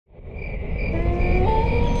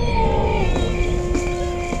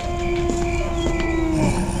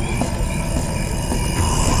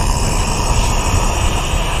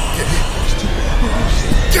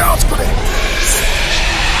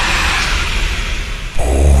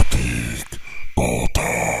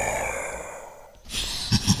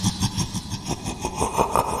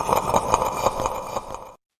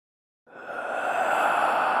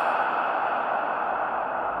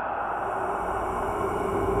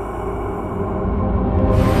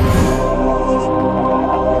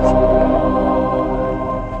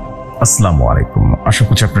আসসালামু আলাইকুম। আশা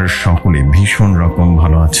করছি আপনারা সকলে ভীষণ রকম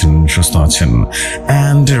ভালো আছেন, সুস্থ আছেন।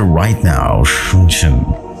 অ্যান্ড রাইট নাও শুনছেন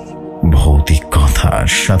ভৌতিক কথার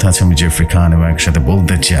সাথে আছে আমি জেফরি খান, এবং একসাথে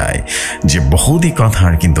বলতে চাই যে ভৌতিক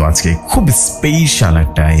কথার কিন্তু আজকে খুব স্পেশাল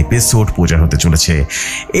একটা এপিসোড পূজা হতে চলেছে।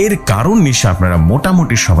 এর কারণ নিশ্চয় আপনারা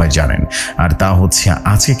মোটামুটি সবাই জানেন, আর তা হচ্ছে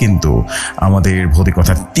আজকে কিন্তু আমাদের ভৌতিক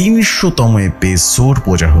কথার ৩০০তম এপিসোড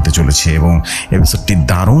পূজা হতে চলেছে, এবং এপিসোডটি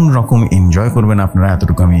দারুণ রকম এনজয় করবেন আপনারা,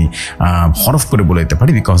 এতটুকু আমি হরফ করে বলে দিতে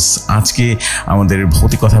পারি। বিকজ আজকে আমাদের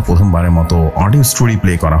ভৌতিক কথা প্রথমবারের মতো অডিও স্টোরি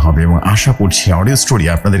প্লে করা হবে, এবং আশা করছি অডিও স্টোরি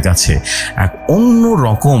আপনাদের কাছে এক অন্য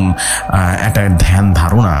রকম একটা ধ্যান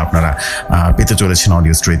ধারণা আপনারা পেতে চলেছেন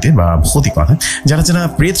অডিও স্টোরিতে বা ভৌতিক কথা। যারা যারা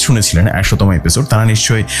প্রেত শুনেছিলেন ১০০তম এপিসোড তারা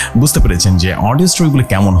নিশ্চয়ই বুঝতে পেরেছেন যে অডিও স্টোরিগুলো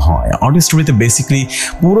কেমন হয়। অডিও স্টোরিতে বেসিক্যালি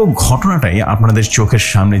পুরো ঘটনাটাই আপনাদের চোখের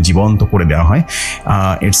সামনে জীবন্ত করে দেওয়া হয়।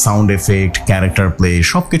 এর সাউন্ড এফেক্ট, ক্যারেক্টার প্লে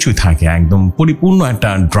সব কিছুই থাকে, একদম পরিপূর্ণ একটা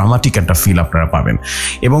ড্রামাটিক একটা ফিল আপনারা পাবেন।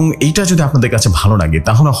 এবং এইটা যদি আপনাদের কাছে ভালো লাগে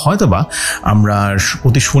তাহলে হয়তোবা আমরা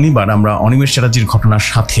প্রতি শনিবার আমরা অনিমেষ চ্যাটার্জির ঘটনার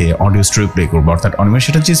সাথে অডিও স্টোরি প্লে করবো, অর্থাৎ অনিমেষ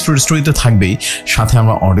চ্যাটার্জির স্টোরি তো থাকবেই, সাথে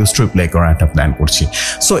আমরা অডিও স্টোরি প্লে করার একটা প্ল্যান করছি।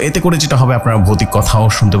 সো এতে করে যেটা হবে, আপনারা ভৌতিক কথাও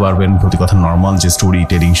শুনতে পারবেন, ভৌতিক কথা নর্মাল যে স্টোরি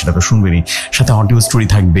টেলিং সেটা তো শুনবেনই, সাথে অডিও স্টোরি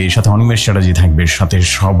থাকবে, সাথে অনিমেষ চ্যাটার্জি থাকবে, সাথে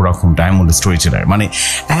সব রকম ডায়মন্ড স্টোরি টেলার। মানে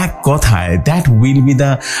এক কথায় that will be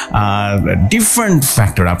the different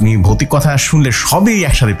factor. আপনি ভৌতিক কথা শুনলে সবই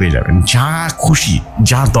একসাথে পেয়ে যাবেন, যা খুশি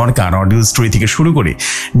যা দরকার অডিও স্টোরি থেকে শুরু করে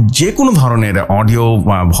যে কোনো ধরনের অডিও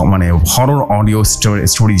মানে হরর অডিও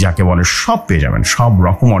স্টোরি যাকে বলে সব পেয়ে যাবেন, সব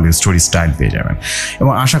রকম অডিও স্টোরি স্টাইল পেয়ে যাবেন,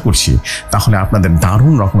 এবং আশা করছি তাহলে আপনাদের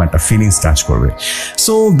দারুণ রকম একটা ফিলিংস টাচ করবে।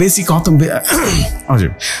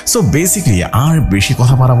 সো বেসিক্যালি আর বেশি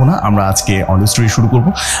কথা বাড়াবো না, আমরা আজকে অডিও স্টোরি শুরু করব।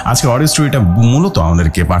 আজকে অডিও স্টোরিটা মূলত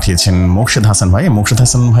আমাদেরকে পাঠিয়েছেন মোকশেদ হাসান ভাই। মোকশেদ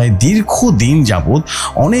হাসান ভাই দীর্ঘদিন যাবৎ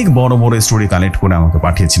অনেক বড় বড় স্টোরি কালেক্ট করে আমাকে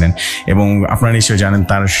পাঠিয়েছিলেন, এবং আপনারা নিশ্চয়ই জানেন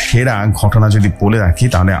তার সেরা ঘটনা যদি বলে রাখি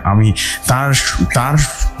তাহলে আমি তার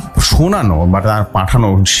শোনানো বা তার পাঠানো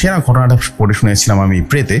সেরা ঘটনাটা পড়ে শুনেছিলাম আমি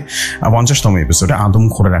প্রেতে ৫০তম এপিসোডে।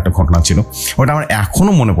 আদমখোরের একটা ঘটনা ছিল, ওটা আমার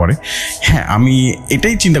এখনও মনে পড়ে। হ্যাঁ, আমি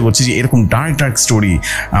এটাই চিন্তা করছি যে এরকম ডার্ক স্টোরি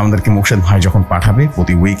আমাদেরকে মোকশেদ ভাই যখন পাঠাবে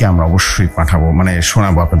প্রতি উইকে আমরা অবশ্যই পাঠাবো, মানে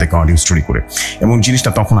শোনাবো আপনাদেরকে অডিও স্টোরি করে, এবং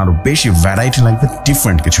জিনিসটা তখন আরও বেশি ভ্যারাইটি লাগবে,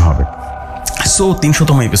 ডিফারেন্ট কিছু হবে। সো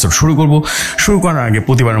 ৩০০তম এপিসোড শুরু করার আগে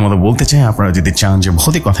প্রতিবারের মতো বলতে চাই, আপনারা যদি চান যে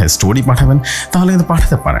ভৌতিক কথায় স্টোরি পাঠাবেন তাহলে কিন্তু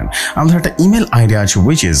পাঠাতে পারেন। আমাদের একটা ইমেল আইডি আছে,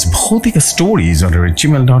 উইচ ইজ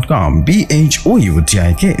bhoutikstories@gmail.com,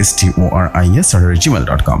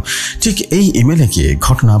 bhoutikstories@gmail.com। ঠিক এই ইমেলে গিয়ে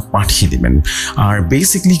ঘটনা পাঠিয়ে দেবেন, আর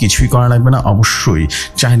বেসিক্যালি কিছুই করা লাগবে না। অবশ্যই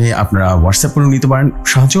চাইলে আপনারা হোয়াটসঅ্যাপ করে নিতে পারেন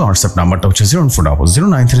সাহায্য। হোয়াটসঅ্যাপ নাম্বারটা হচ্ছে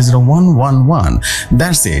 04009300111।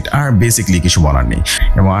 দ্যাটস ইট, আর বেসিক্যালি কিছু বলার নেই,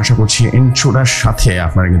 এবং আশা করছি ইন্ট্রোটার সাথে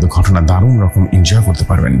আপনারা কিন্তু ঘটনা দারুণ রকম এনজয় করতে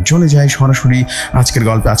পারবেন। চলে যাই সরাসরি আজকের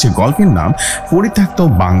গল্পে। আজকের গল্পের নাম পরিত্যক্ত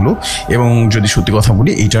বাংলো, এবং যদি সত্যি কথা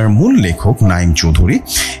বলি এইটার মূল লেখক নাইম চৌধুরী,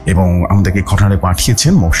 এবং আমাদেরকে ঘটনাটা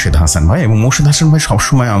পাঠিয়েছেন মোকশেদ হাসান ভাই, এবং মোকশেদ হাসান ভাই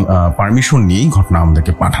সবসময় পারমিশন নিয়েই ঘটনা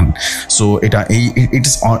আমাদেরকে পাঠান। সো এটা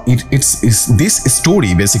this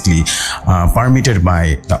story basically permitted by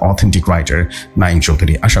the authentic writer Naim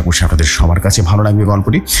Chowdhury. আশা করছি আপনাদের সবার কাছে ভালো লাগবে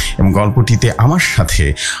গল্পটি, এবং গল্পটিতে আমার সাথে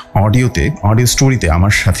অডিও স্টোরিতে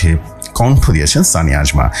আমার সাথে কণ্ঠ দিয়েছেন সানি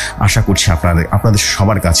আজমা। আশা করছি আপনাদের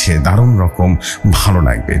সবার কাছে দারুণ রকম ভালো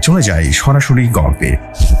লাগবে। চলে যাই সরাসরি গল্পে।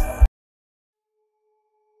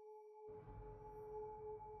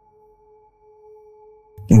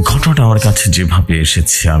 ঘটনাটা আমার কাছে যেভাবে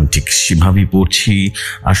এসেছে আমি ঠিক সেভাবেই পড়ছি,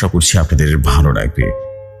 আশা করছি আপনাদের ভালো লাগবে।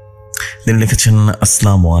 তিনি লিখেছেন,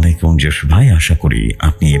 আসসালামু আলাইকুম জেফ ভাই, আশা করি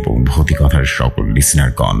আপনি এবং ভৌতিক কথার সকল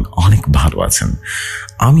লিসনারগণ অনেক ভালো আছেন।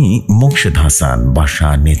 আমি মোকশেদ হাসান, বাসা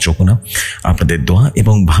নেত্রকোনা। আপনাদের দোয়া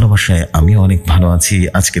এবং ভালোবাসায় আমি অনেক ভালো আছি।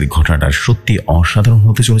 আজকের ঘটনাটা সত্যি অসাধারণ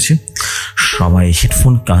হতে চলেছে। সবাই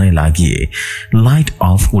হেডফোন কানে লাগিয়ে লাইট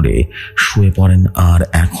অফ করে শুয়ে পড়েন, আর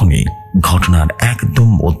এখনই ঘটনার একদম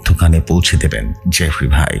মধ্যখানে পৌঁছে দেবেন জেফরি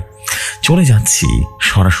ভাই। চলে যাচ্ছি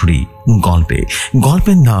সরাসরি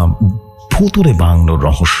গল্পের নাম ভুতুরে বাংলোর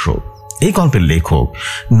রহস্য। এই গল্পের লেখক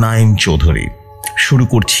নাইম চৌধুরী। শুরু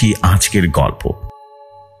করছি আজকের গল্প।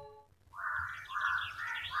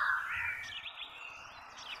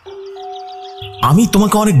 আমি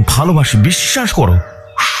তোমাকে অনেক ভালোবাসি, বিশ্বাস করো,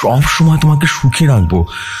 সব সময় তোমাকে সুখী রাখবো।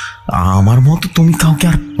 আমার মতো তুমি কাউকে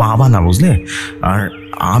আর পাবা না, বুঝলে? আর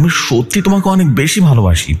আমি সত্যি তোমাকে অনেক বেশি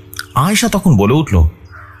ভালোবাসি। আয়েশা তখন বলে উঠল,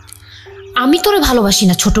 আমি তোরে ভালোবাসি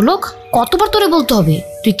না ছোট লোক, কতবার তোরে বলতে হবে?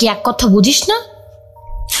 তুই কি এক কথা বুঝিস না?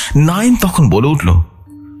 নাইম তখন বলে উঠল,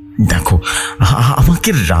 দেখো আমাকে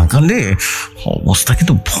রাগালে অবস্থা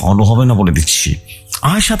কিন্তু ভালো হবে না বলে দিচ্ছি।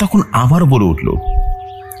 আয়েশা তখন আবার বলে উঠল,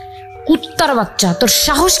 কুত্তার বাচ্চা, তোর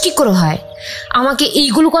সাহস কি করে হয় আমাকে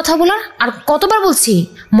এইগুলো কথা বলার? আর কতবার বলছি,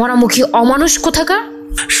 মরামুখী অমানুষ কোথাকার।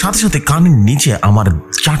 সাথে সাথে কানের নিচে আমার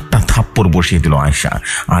 4টা থাপ্পড় বসিয়ে দিল আয়েশা।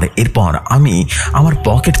 আর এরপর আমি আমার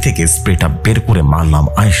পকেট থেকে স্প্রেটা বের করে মারলাম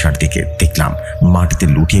আয়েশার দিকে। দেখলাম মাটিতে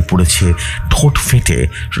লুটিয়ে পড়েছে, ঠোঁট ফেটে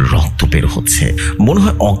রক্ত বের হচ্ছে, মনে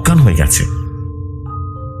হয় অজ্ঞান হয়ে গেছে।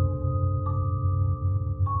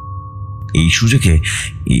 এই সুযোগে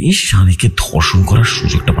এই শালিকে ধর্ষণ করার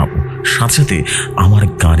সুযোগটা পাবো। সাথে সাথে আমার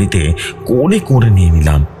গাড়িতে কোলে করে নিয়ে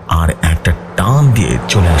নিলাম আর একটা টান দিয়ে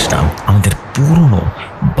চলে আসলাম আমাদের পুরনো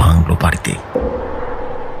বাংলো বাড়িতে।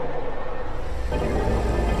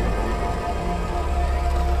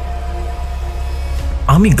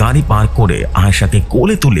 আমি গাড়ি পার করে আয়েশাকে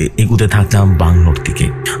কোলে তুলে এগুতে থাকলাম বাংলোর দিকে।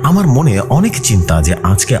 আমার মনে অনেক চিন্তা যে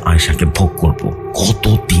আজকে আয়েশাকে ভোগ করব। কত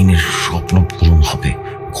দিনের স্বপ্ন পূরণ হবে,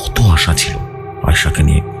 কত আশা ছিল আয়েশাকে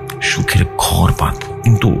নিয়ে সুখের ঘর বাঁধব।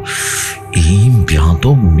 কিন্তু এই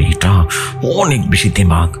বেয়াদব মেয়েটা অনেক বেশি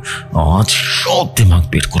দিমাগ। আজ সব দিমাগ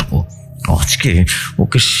বের করব। আজকে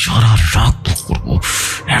ওকে সারা রাত ভোগ করবো,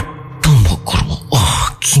 একদম ভোগ করবো।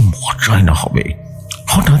 কি মজাই না হবে।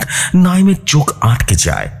 হঠাৎ নাইমের চোখ আটকে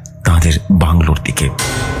যায় তাদের বাংলোর দিকে।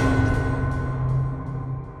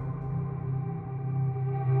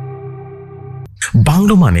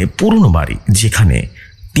 বাংলো মানে পুরনো বাড়ি, যেখানে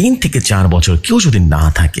 3 থেকে 4 বছর কেউ যদি না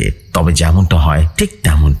থাকে তবে যেমনটা হয় ঠিক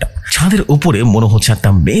তেমনটা। ছাদের উপরে মনে হচ্ছে একটা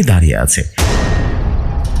মেয়ে দাঁড়িয়ে আছে।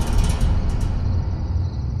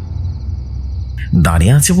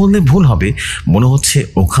 দাঁড়িয়ে আছে বললে ভুল হবে, মনে হচ্ছে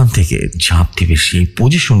ওখান থেকে ঝাঁপ দিবে সেই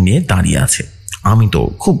পজিশন নিয়ে দাঁড়িয়ে আছে। আমি তো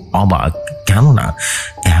খুব অবাক, কেননা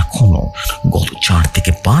এখনো গত 4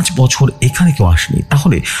 থেকে 5 বছর এখানে কেউ আসেনি।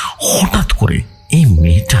 তাহলে হঠাৎ করে এই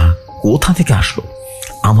মেয়েটা কোথা থেকে আসলো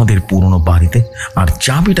আমাদের পুরনো বাড়িতে? আর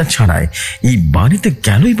চাবিটা ছাড়াই এই বাড়িতে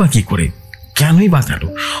গেলই বা কি করে? কেনই বা গেল?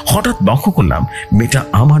 হঠাৎ লক্ষ্য করলাম মেয়েটা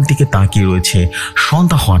আমার দিকে তাকিয়ে রয়েছে।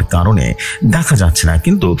 সন্ধ্যা হওয়ার কারণে দেখা যাচ্ছে না,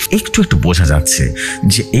 কিন্তু একটু একটু বোঝা যাচ্ছে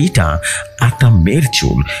যে এইটা একটা মেয়ের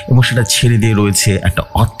চুল এবং সেটা ছেড়ে দিয়ে রয়েছে। একটা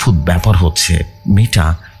অদ্ভুত ব্যাপার হচ্ছে, মেয়েটা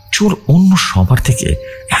চুল অন্য সবার থেকে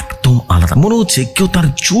একদম আলাদা। মনে হচ্ছে কেউ তার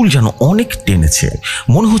চুল যেন অনেক টেনেছে,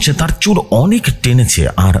 মনে হচ্ছে তার চুল অনেক টেনেছে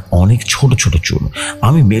আর অনেক ছোট ছোট চুল।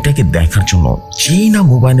 আমি মেয়েটাকে দেখার জন্য যেই না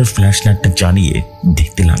মোবাইলের ফ্ল্যাশ লাইটটা জ্বালিয়ে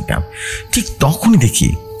দেখতে লাগলাম, ঠিক তখনই দেখি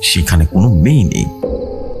সেখানে কোনো মেয়ে নেই।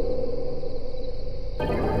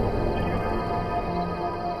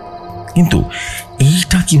 কিন্তু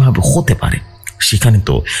এইটা কিভাবে হতে পারে? সেখানে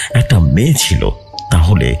তো একটা মেয়ে ছিল।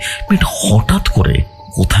 তাহলে মেয়েটা হঠাৎ করে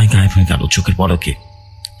কোথায় গায়েব হয়ে গেল চোখের পলকে?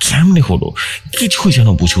 কেমনে হলো কিছুই যেন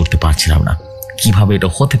বুঝে উঠতে পারছিলাম না। কিভাবে এটা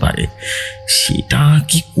হতে পারে? সেটা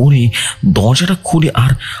কি করে দরজাটা খুলে,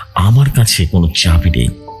 আর আমার কাছে কোনো চাবি নেই,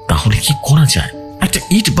 তাহলে কি করা যায়? একটা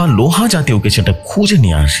ইট বা লোহা জাতীয় কিছু একটা খুঁজে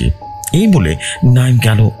নিয়ে আসি, এই বলে নাইম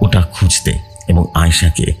গেল ওটা খুঁজতে এবং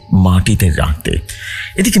আয়েশাকে মাটিতে রাখতে।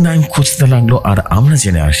 এদিকে নাইম খুঁজতে লাগলো আর আমরা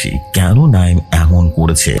জেনে আসি কেন নাইম এমন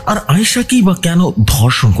করেছে আর আয়েশাকেই বা কেন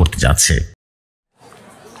ধর্ষণ করতে যাচ্ছে।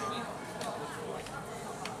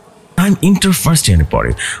 নাইম ইন্টার ফার্স্ট ইয়ারে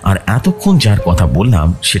পড়ে আর এতক্ষণ যার কথা বললাম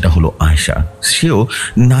সেটা হলো আয়েশা। সেও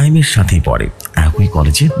নাইমের সাথেই পড়ে একই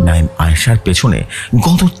কলেজে। নাইম আয়েশার পেছনে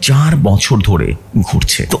গত 4 বছর ধরে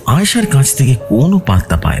ঘুরছে। তো আয়েশার কাছ থেকে কোনো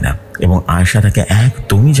পাত্তা পায় না এবং আয়েশা তাকে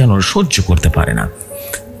একদমই যেন সহ্য করতে পারে না।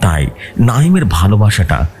 তাই নাইমের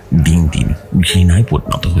ভালোবাসাটা দিন দিন ঘৃণায়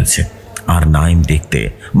পরিণত হয়েছে। আর নাইম দেখতে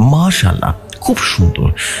মাশাআল্লাহ খুব সুন্দর,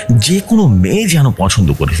 যে কোনো মেয়ে যেন পছন্দ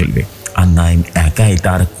করে ফেলবে। আর নাইম একাই,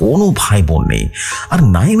 তার কোনো ভাই বোন নেই। আর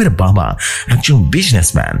নাইমের বাবা একজন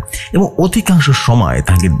বিজনেসম্যান এবং অধিকাংশ সময়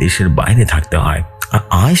তাকে দেশের বাইরে থাকতে হয়। আর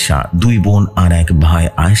আয়েশা 2 বোন আর 1 ভাই।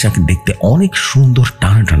 আয়েশাকে দেখতে অনেক সুন্দর,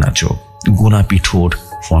 টানা টানা চোখ, গোলাপি ঠোঁট,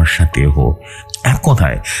 ফর্সা দেহ, এক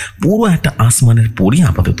কথায় পুরো একটা আসমানের পরি।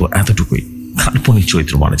 আপাতত এতটুকুই, কাল্পনিক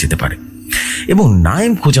চরিত্র বলা যেতে পারে। এবং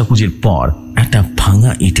নাইম খোঁজাখুঁজির পর একটা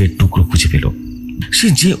ভাঙা ইটের টুকরো খুঁজে পেল। সে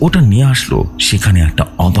যে ওটা নিয়ে আসলো সেখানে একটা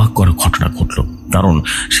অবাক করা ঘটনা ঘটলো, কারণ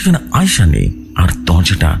সেখানে আয়েশা নেই আর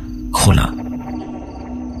দরজাটা খোলা।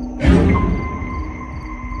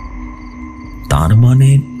 তার মানে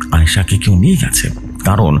আয়েশাকে কেউ নিয়ে গেছে,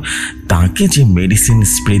 কারণ তাকে যে মেডিসিন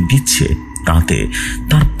স্প্রে দিচ্ছে তাতে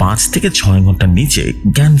তার 5 থেকে 6 ঘন্টার নিচে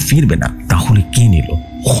জ্ঞান ফিরবে না। তাহলে কে নিল?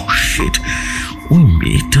 ওহ শিট, ওই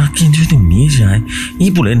মেয়েটাকে যদি নিয়ে যায়।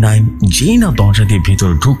 এই বলে নাইম যেই না দরজা দিয়ে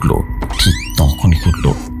ভেতরে ঢুকলো, ঠিক তখনই ঘটলো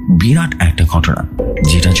বিরাট একটা ঘটনা,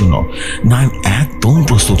 যেটার জন্য নাইম একদম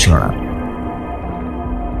প্রস্তুত ছিল না।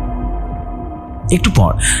 একটু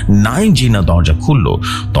পর নাইম যেই না দরজা খুললো,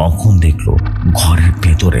 তখন দেখলো ঘরের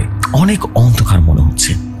ভেতরে অনেক অন্ধকার মনে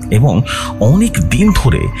হচ্ছে। এবং অনেক দিন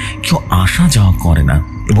ধরে কেউ আসা যাওয়া করে না।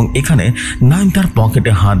 এবং এখানে নাইম তার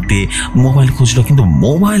পকেটে হাত দিয়ে মোবাইল খুঁজলো, কিন্তু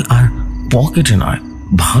মোবাইল আর পকেটে নয়।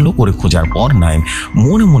 ভালো করে খোঁজার পর নাইম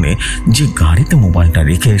মনে মনে যে গাড়িতে মোবাইলটা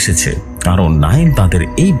রেখে এসেছে, কারণ নাইম তাদের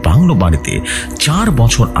এই বাংলো বাড়িতে 4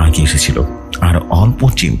 বছর আগে এসেছিল আর অল্প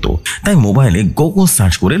চিনত, তাই মোবাইলে গুগল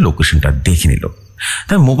সার্চ করে লোকেশনটা দেখে নিল।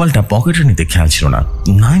 তার মোবাইলটা পকেটে নিতে খেয়াল ছিল না।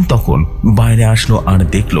 নাইম তখন বাইরে আসলো আর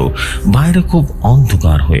দেখলো বাইরে খুব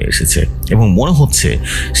অন্ধকার হয়ে এসেছে এবং মনে হচ্ছে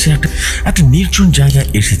সে একটা নির্জন জায়গায়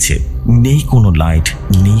এসেছে। নেই কোনো লাইট,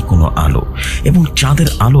 নেই কোনো আলো, এবং চাঁদের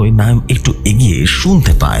আলোয় নাইম একটু এগিয়ে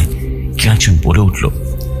শুনতে পায় কে একজন বলে উঠল,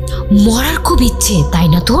 মরার খুব ইচ্ছে তাই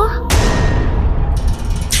না তোর?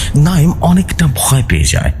 নাইম অনেকটা ভয় পেয়ে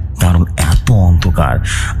যায়, কারণ এত অন্ধকার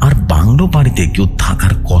আর বাংলো বাড়িতে কেউ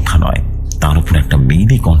থাকার কথা নয়, তার উপর একটা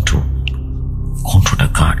মেয়েলি কণ্ঠটা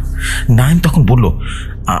কার? নাইম তখন বলল,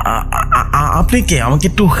 আপনি কে? আমাকে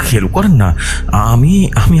একটু হেল্প করেন না, আমি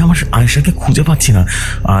আমার আয়েশাকে খুঁজে পাচ্ছি না।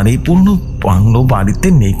 আর এই পুরনো বাংলো বাড়িতে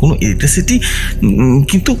নেই কোনো ইলেকট্রিসিটি,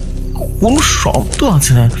 কিন্তু কোনো শব্দ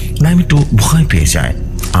আছে না। নাইম একটু ভয় পেয়ে যায়,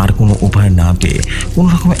 আর কোনো উপায় না পেয়ে কোনো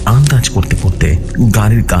রকমের আন্দাজ করতে করতে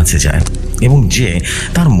গাড়ির কাছে যায় এবং যে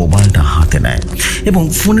তার মোবাইলটা হাতে নেয় এবং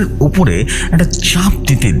ফোনের উপরে একটা চাপ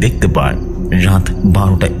দিতে দেখতে পায় রাত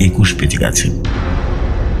 12:21 বেজে গেছে।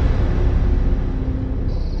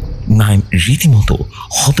 নাইম রীতিমতো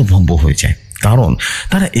হতভম্ব হয়ে যায়, কারণ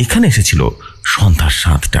তারা এখানে এসেছিল সন্ধ্যা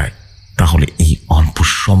 7টায়। তাহলে এই অল্প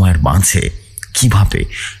সময়ের মাঝে কিভাবে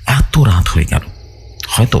এত রাত হয়ে গেল?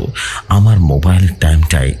 হয়তো আমার মোবাইল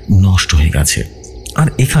টাইমটাই নষ্ট হয়ে গেছে, আর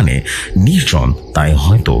এখানে নির্জন, তাই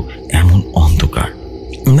হয়তো এমন অন্ধকার।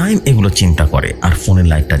 নাইম এগুলো চিন্তা করে আর ফোনের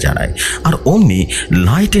লাইটটা জ্বালায়, আর অমনি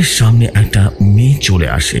লাইটের সামনে একটা মেয়ে চলে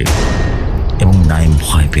আসে এবং নাইম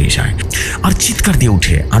ভয় পেয়ে যায় আর চিৎকার দিয়ে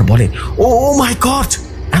উঠে আর বলে, ও মাই গড!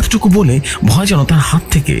 এতটুকু বলে ভয় যেন তার হাত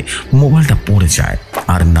থেকে মোবাইলটা পড়ে যায়,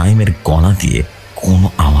 আর নাইমের গলা দিয়ে কোনো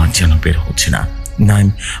আওয়াজ যেন বের হচ্ছে না। নাইম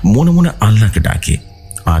মনে মনে আল্লাহকে ডাকে,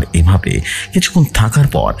 আর এভাবে কিছুক্ষণ থাকার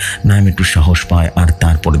পর নাইম একটু সাহস পায়, আর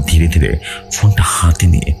তারপরে ধীরে ধীরে ফোনটা হাতে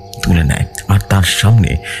নিয়ে তুলে নেয় আর তার সামনে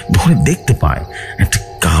ধরে দেখতে পায় একটা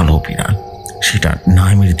কালো বিড়াল। সেটা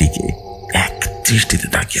নাইমের দিকে এক দৃষ্টিতে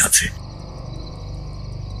তাকিয়ে আছে।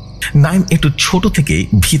 নাইম একটু ছোট থেকে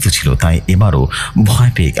ভীত ছিল, তাই এবারও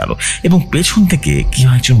ভয় পেয়ে গেল এবং পেছন থেকে কেউ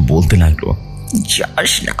একজন বলতে লাগলো,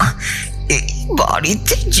 যাস না, এই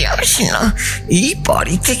বাড়িতে যাস না, এই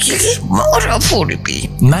বাড়িতে গেলে মারা পড়বি।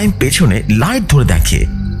 নাইম পেছনে লাইট ধরে দেখে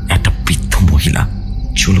একটা বৃদ্ধ মহিলা,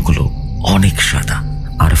 চুলগুলো অনেক সাদা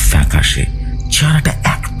আর ফ্যাকাশে, চেহারাটা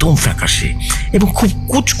একদম ফ্যাকাশে এবং খুব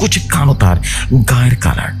কুচকুচে কালো তার গায়ের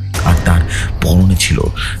কালার, আর তার পরনে ছিল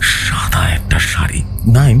সাদা একটা শাড়ি।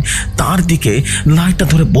 নাইম তার দিকে লাইটটা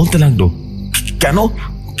ধরে বলতে লাগলো, কেন,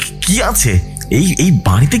 কি আছে এই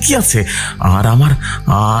বাড়িতে, কি আছে? আর আমার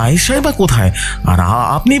আয়েশাই বা কোথায়? আর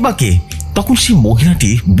আপনি বা কে? তখন সেই মহিলাটি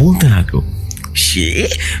বলতে লাগলো, সে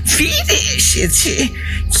ফিরে এসেছে,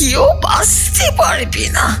 কেউ বাঁচতে পারবে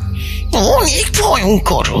না, অনেক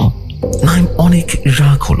ভয়ঙ্কর। নাইম অনেক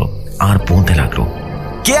রাগ হলো আর বলতে লাগলো,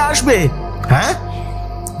 কে আসবে? হ্যাঁ,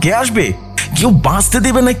 কে আসবে? কেউ বাঁচতে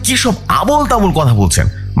দেবে না? কি সব আবল তাবল কথা বলছেন?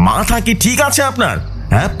 মাথা কি ঠিক আছে আপনার?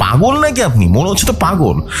 হ্যাঁ, পাগল নাকি আপনি? মনে হচ্ছে তো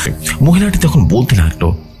পাগল। মহিলাটি তখন বলতে লাগলো,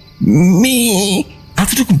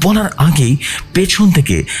 এতটুকু বলার আগেই পেছন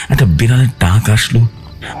থেকে একটা বিড়ালের ডাক আসলো,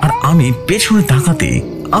 আর আমি পেছনে তাকাতে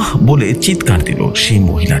আহ বলে চিৎকার দিল সেই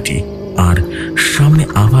মহিলাটি। আর সামনে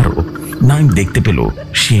আবারও নাইম দেখতে পেল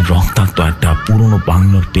সেই রক্তাক্ত একটা পুরনো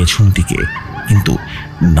বাংলোর পেছন দিকে, কিন্তু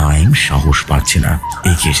নাইম সাহস পাচ্ছে না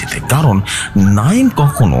এগিয়ে যেতে, কারণ নাইম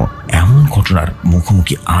কখনো এমন ঘটনার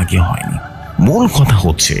মুখোমুখি আগে হয়নি। মূল কথা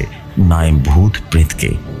হচ্ছে নাইম ভূত প্রেতকে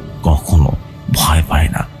কখনো ভয় পায়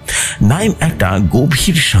না। নাইম একটা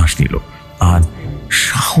গভীর শ্বাস নিল আর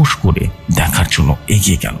সাহস করে দেখার জন্য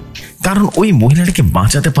এগিয়ে গেল, কারণ ওই মহিলাটাকে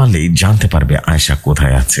বাঁচাতে পারলেই জানতে পারবে আয়েশা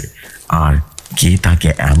কোথায় আছে আর কে তাকে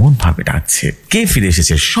এমন ভাবে ডাকছে, কে ফিরে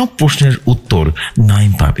এসেছে। সব প্রশ্নের উত্তর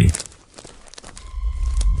নাইম পাবে।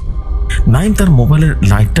 নাইম তার মোবাইলের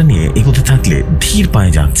লাইটটা নিয়ে এগোতে থাকলে ধীর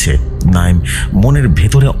পায়ে যাচ্ছে। নাইম মনের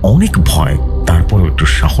ভেতরে অনেক ভয়, তারপরও একটু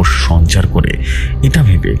সাহস সঞ্চার করে এটা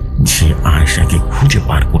ভেবে যে আয়েশাকে খুঁজে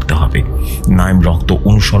পার করতে হবে। নাইম রক্ত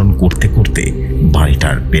অনুসরণ করতে করতে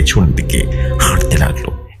বাড়িটার পেছন দিকে হাঁটতে লাগলো।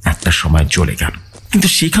 একটা সময় চলে গেল, কিন্তু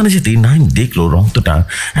সেখানে যেতেই নাইম দেখলো রক্তটা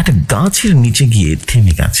একটা গাছের নিচে গিয়ে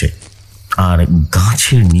থেমে গেছে, আর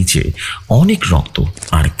গাছের নিচে অনেক রক্ত,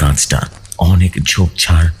 আর গাছটা অনেক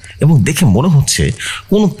ঝোপঝাড় এবং দেখে মনে হচ্ছে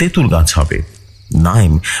কোনো তেঁতুল গাছ হবে।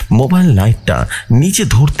 নাইম মোবাইল লাইটটা নিচে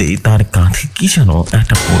ধরতেই তার কাঁধে কি যেন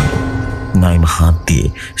একটা পড়ল, নাইম হাত দিয়ে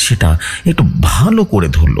সেটা একটু ভালো করে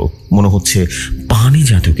ধরলো, মনে হচ্ছে পানি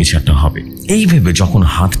জাতীয় কিছু একটা হবে। এই ভেবে যখন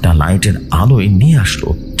হাতটা লাইটের আলোয় নিয়ে আসলো,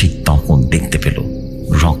 ঠিক তখন দেখতে পেল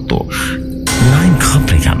রক্ত। নাইম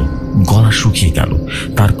ঘাবড়ে গেল, গলা শুকিয়ে গেল,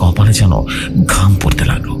 তার কপালে যেন ঘাম পড়তে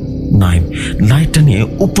লাগলো। নাইম লাইটটা নিয়ে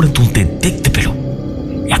উপরে তুলতে দেখতে পেল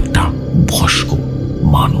একটা বয়স্ক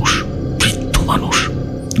মানুষ, বৃদ্ধ মানুষ,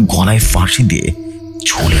 গলায় ফাঁসি দিয়ে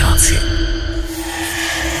ঝুলে আছে,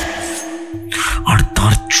 আর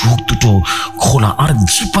তার চোখ দুটো খোলা আর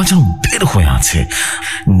জিহ্বা যেন বের হয়ে আছে।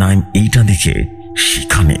 নাইম এইটা দেখে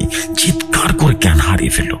সেখানে চিৎকার করে জ্ঞান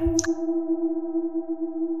হারিয়ে ফেলল।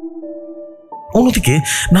 অন্যদিকে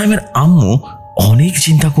নাইমের আম্মু অনেক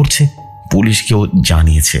চিন্তা করছে, পুলিশকেও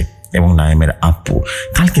জানিয়েছে এবং নাইমের আব্বু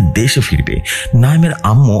কালকে দেশে ফিরবে। নাইমের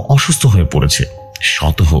আম্মু অসুস্থ হয়ে পড়েছে,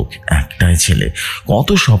 শত হোক একটাই ছেলে, কত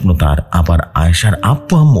স্বপ্ন তার। আবার আয়েশার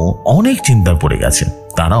আব্বু আম্মু অনেক চিন্তায় পড়ে গেছে,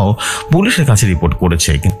 তারাও পুলিশের কাছে রিপোর্ট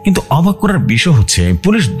করেছে। কিন্তু অবাক করার বিষয় হচ্ছে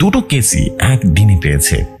পুলিশ দুটো কেসই একদিনই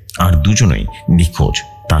পেয়েছে, আর দুজনেই নিখোঁজ।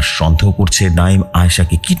 তার সন্দেহ করছে নাইম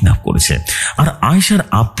আয়েশাকে কিডন্যাপ করেছে। আর আয়েশার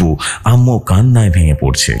আব্বু আম্মু কান্নায় ভেঙে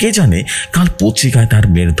পড়ছে, কে জানে কাল পত্রিকায় তার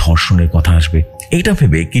মেয়ের ধর্ষণের কথা আসবে। এটা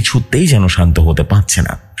ভেবে কিছুতেই যেন শান্ত হতে পারছে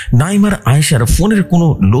না। নাইম আর আয়েশার ফোনের কোনো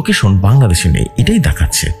লোকেশন বাংলাদেশে নেই, এটাই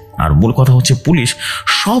দেখাচ্ছে। আর মূল কথা হচ্ছে পুলিশ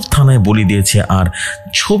সব থানায় বলি দিয়েছে আর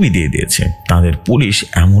ছবি দিয়ে দিয়েছে। তাদের পুলিশ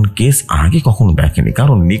এমন কেস আগে কখনো দেখেনি,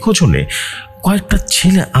 কারণ নিখোঁজ হলে কয়েকটা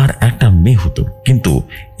ছেলে আর একটা মেয়ে হতো, কিন্তু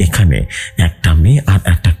এখানে একটা মেয়ে আর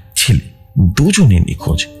একটা ছেলে, দুজনে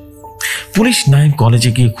নিখোঁজ। পুলিশ নাইম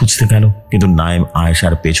কলেজে গিয়ে খুঁজতে গেল, কিন্তু নাইম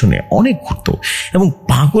আয়েশার পেছনে অনেক ঘুরতো এবং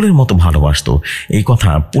পাগলের মতো ভালোবাসতো। এই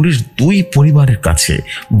কথা পুলিশ দুই পরিবারের কাছে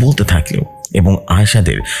বলতে থাকলেও এবং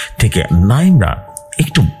আয়েশাদের থেকে নাইমরা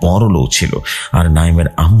একটু বড় লোক ছিল। আর নাইমের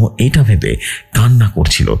আম্মু এটা ভেবে কান্না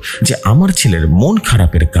করছিল যে আমার ছেলের মন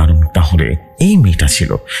খারাপের কারণ তাহলে এই মেয়েটা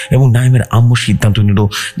ছিল। এবং নাইমের আম্মু সিদ্ধান্ত নিল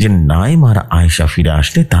যে নাইম আর আয়েশা ফিরে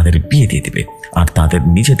আসলে তাদের বিয়ে দিয়ে দেবে আর তাদের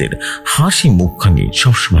নিজেদের হাসি মুখখানি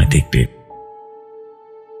সবসময় দেখবে।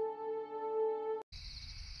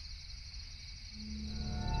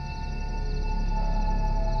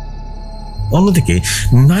 অন্যদিকে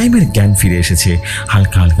নাইমের জ্ঞান ফিরে এসেছে,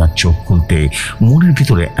 হালকা হালকা চোখ খুলতে মনের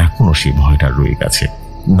ভিতরে এখনো সেই ভয়টা রয়ে গেছে।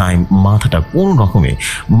 নাইম মাথাটা কোনো রকমে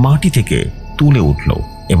মাটি থেকে তুলে উঠল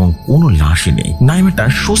এবং কোনো লাশই নেই। নাইম একটা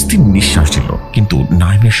স্বস্তির নিঃশ্বাস দিল, কিন্তু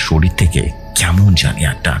নাইমের শরীর থেকে কেমন জানি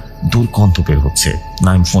একটা দুর্গন্ধ বের হচ্ছে।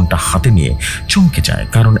 নাইম ফোনটা হাতে নিয়ে চমকে যায়,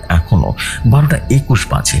 কারণ এখনো 12:21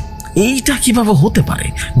 বাজে। এইটা কিভাবে হতে পারে?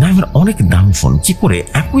 নাইমের অনেক দামি ফোন, কি করে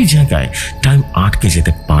একই জায়গায় টাইম আটকে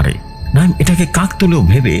যেতে পারে? নাইম এটাকে কাকতালীয়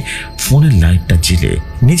ভেবে ফোনের লাইটটা জ্বেলে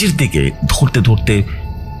নিজের দিকে ধরতে ধরতে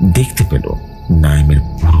দেখতে পেল নাইমের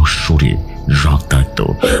পুরো শরীর রক্তাক্ত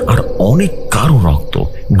আর অনেক কারো রক্ত।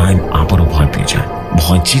 নাইম আবারও ভয় পেয়ে যায়,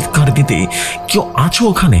 ভয় চিৎকার দিতে, কেউ আছো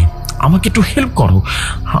ওখানে? আমাকে একটু হেল্প করো,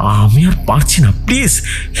 আমি আর পারছি না, প্লিজ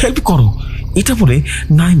হেল্প করো। এটা বলে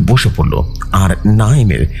নাইম বসে পড়ল, আর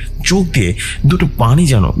নাইমের চোখ দিয়ে দুটো পানি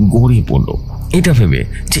যেন গড়িয়ে পড়ল। এটা ভেবে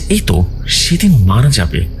যে এই তো সেদিন মারা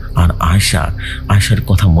যাবে। আর আয়েশার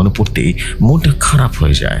কথা মনে পড়তেই মনটা খারাপ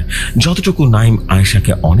হয়ে যায়। যতটুকু নাইম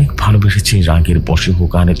আয়েশাকে অনেক ভালোবেসেছে, রাগের বশে হোক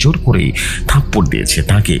কানে জোর করেই থাপ্পড় দিয়েছে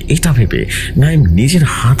তাকে, এটা ভেবে নাইম নিজের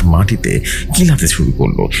হাত মাটিতে কিলাতে শুরু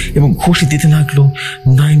করলো এবং ঘষে দিতে লাগলো।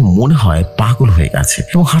 নাইম মনে হয় পাগল হয়ে গেছে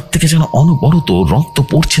এবং হাত থেকে যেন অনবরত রক্ত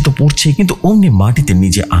পড়ছে তো পড়ছে, কিন্তু অমনি মাটিতে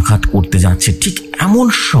নিজে আঘাত করতে যাচ্ছে। ঠিক এমন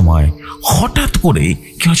সময় হঠাৎ করে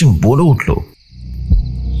কেউ একজন বলে উঠল,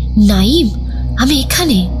 নাইম, আমি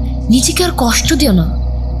এখানে, নিজেকে আর কষ্ট দিও না,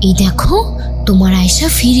 এই দেখো তোমার আয়েশা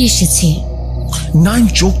ফিরে এসেছে। নাইম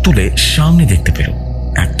চোখ তুলে সামনে দেখতে পেল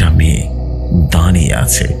একটা মেয়ে দাঁড়িয়ে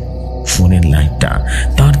আছে। ফোনের লাইটটা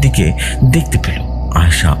তার দিকে দেখতে পেল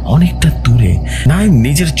আয়েশা অনেকটা দূরে। নাইম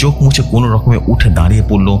নিজের চোখ মুছে কোনো রকমে উঠে দাঁড়িয়ে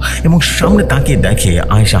পড়লো এবং সামনে তাকিয়ে দেখে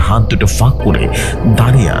আয়েশা হাত দুটো ফাঁক করে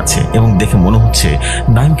দাঁড়িয়ে আছে এবং দেখে মনে হচ্ছে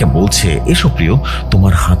নাইমকে বলছে, এসো প্রিয়,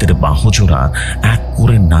 তোমার হাতের বাহু জোড়া। এক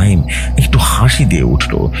করে নাইম একটু হাসি দিয়ে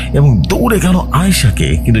উঠলো এবং দৌড়ে গেল আয়েশাকে,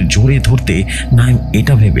 কিন্তু জড়িয়ে ধরতে নাইম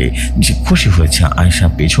এটা ভেবে যে খুশি হয়েছে আয়েশা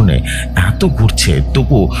পেছনে এত ঘুরছে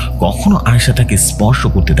তবু কখনো আয়েশা তাকে স্পর্শ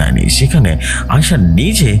করতে দেয়নি। সেখানে আয়েশা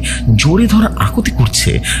নিজে জড়িয়ে ধরা আকুতি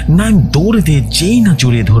করছে। নাইম দৌড়ে দিয়ে যেই না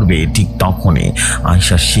জড়িয়ে ধরবে ঠিক তখনই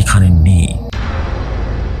আয়েশা সেখানে নেই।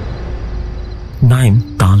 নাইম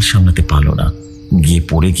তাল সামলাতে পারল না, গিয়ে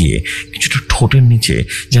পড়ে গিয়ে কিছুটা ঠোঁটের নিচে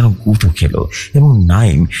যেন গুঁতো খেলো এবং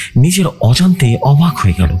নাইম নিজের অজান্তে অবাক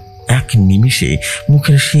হয়ে গেল। এক নিমিষে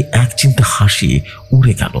মুখের সেই এক চিন্তা হাসি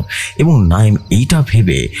উড়ে গেল এবং নাইম এইটা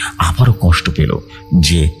ভেবে আবারও কষ্ট পেল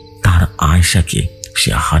যে তার আয়েশাকে সে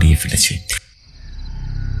হারিয়ে ফেলেছে।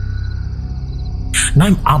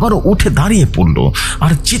 নাইম আবারও উঠে দাঁড়িয়ে পড়ল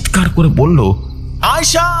আর চিৎকার করে বলল,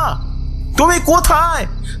 আয়শা, তুমি কোথায়?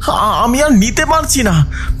 আমি আর নিতে পারছি না,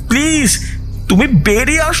 প্লিজ তুমি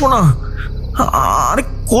বেরিয়ে আসো না। আরে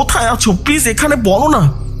কোথায় আছো, প্লিজ এখানে বলো না।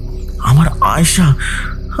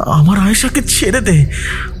 আমার আয়শাকে ছেড়ে দে,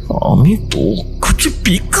 আমি তো কাছে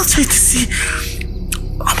ভিক্ষা চাইতেছি,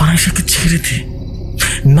 আমার আয়শাকে ছেড়ে দে।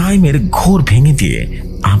 নাইমের ঘোর ভেঙে দিয়ে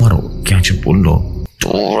আবারও কেঁচো বলল,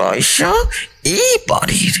 তোর আয়শা এই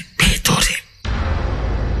বাড়ির ভেতরে,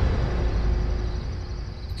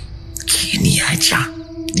 কি নিয়ে যা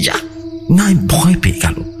যা। নাইম ভয় পেয়ে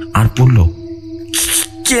গেল আর বলল,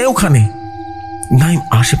 কে ওখানে? নাইম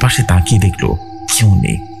আশেপাশে তাকিয়ে দেখলো কেউ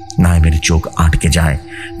নেই। নাইমের চোখ আটকে যায়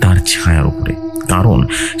তার ছায়ার উপরে, কারণ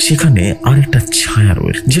সেখানে আরেকটা ছায়া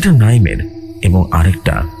রয়েছে যেটা নাইমের, এবং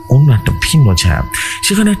আরেকটা অন্য একটা ভিন্ন ছায়া।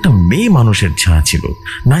 সেখানে একটা মেয়ে মানুষের ছায়া ছিল।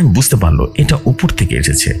 নাইম বুঝতে পারলো এটা উপর থেকে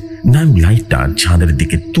এসেছে। নাইম লাইটটা ছাদের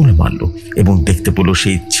দিকে তুলে মারলো এবং দেখতে পেলো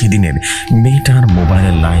সেই সেদিনের মেয়েটার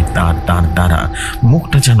মোবাইলের লাইট তার দ্বারা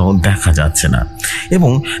মুখটা যেন দেখা যাচ্ছে না।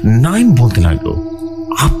 এবং নাইম বলতে লাগলো,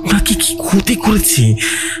 আপনাকে কি ক্ষতি করেছি?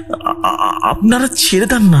 আপনারা ছেড়ে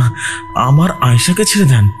দেন না, আমার আয়শাকে ছেড়ে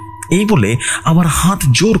দেন। এই বলে আবার হাত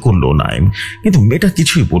জোর করলো নাইম, কিন্তু মেয়েটা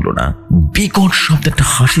কিছুই বললো না। বিকট শব্দে একটা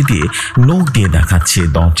হাসি দিয়ে নখ দিয়ে দেখাচ্ছে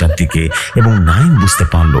দরজার দিকে, এবং নাইম বুঝতে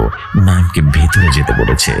পারলো নাইমকে ভেতরে যেতে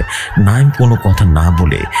বলেছে। নাইম কোনো কথা না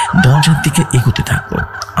বলে দরজার দিকে এগোতে থাকলো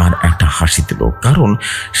আর একটা হাসি দিল, কারণ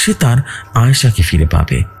সে তার আয়শাকে ফিরে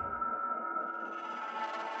পাবে।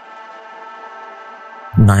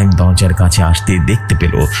 নাইম দরজার কাছে আসতে দেখতে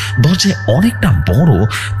পেল দরজায় অনেকটা বড়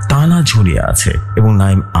তালা ঝুলিয়ে আছে, এবং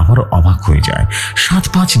নাইম আবারও অবাক হয়ে যায়।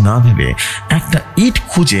 7-5 না ভেবে একটা ইট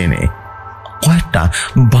খুঁজে এনে কয়েকটা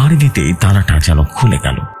বাড়ি দিতেই তালাটা যেন খুলে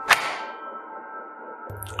গেল।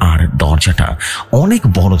 আর দরজাটা অনেক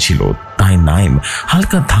বড় ছিল, তাই নাইম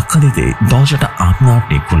হালকা ধাক্কা দিতে দরজাটা আপনা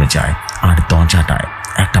আপনি খুলে যায় আর দরজাটায়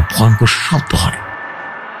একটা ভয়ঙ্কর শব্দ হয়,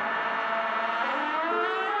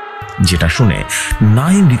 যেটা শুনে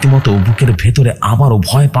নাইম রীতিমতো বুকের ভেতরে আবারও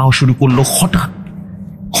ভয় পাওয়া শুরু করলো। হঠাৎ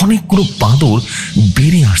অনেকগুলো বাদর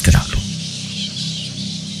বেরিয়ে আসতে লাগলো।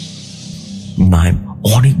 নাইম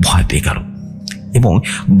অনেক ভয় পেয়ে গেল এবং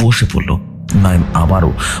বসে পড়ল। নাইম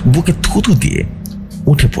আবারও বুকে থুতু দিয়ে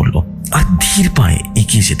উঠে পড়ল আর ধীর পায়ে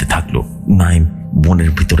এগিয়ে যেতে থাকলো। নাইম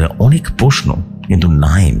মনের ভিতরে অনেক প্রশ্ন, কিন্তু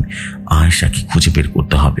নাইম আয়েশাকে খুঁজে বের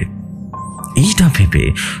করতে হবে। এইটা ভেবে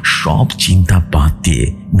সব চিন্তা বাদ দিয়ে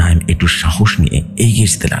নাইম একটু সাহস নিয়ে এগিয়ে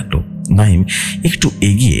যেতে লাগলো। নাইম একটু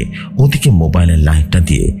এগিয়ে ওদিকে মোবাইলের লাইটটা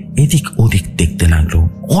দিয়ে এদিক ওদিক দেখতে লাগলো।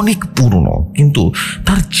 অনেক পুরনো, কিন্তু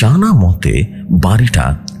তার জানা মতে বাড়িটা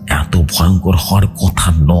এত ভয়ঙ্কর হওয়ার কথা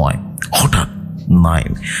নয়। হঠাৎ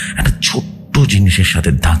নাইম একটা ছোট্ট জিনিসের সাথে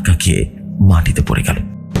ধাক্কা খেয়ে মাটিতে পড়ে গেল।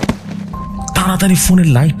 তাড়াতাড়ি ফোনের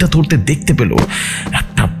লাইটটা ধরতে দেখতে পেল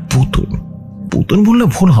একটা পুতুল। পুতুল বললে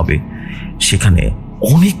ভুল হবে, সেখানে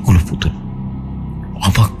অনেকগুলো পুতুল।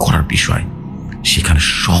 অবাক করার বিষয়, সেখানে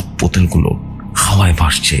সব পুতুলগুলো হাওয়ায়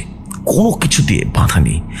ভাসছে, কোনো কিছু দিয়ে বাঁধা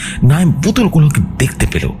নেই। নাইম পুতুলগুলোকে দেখতে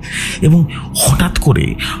পেল এবং হঠাৎ করে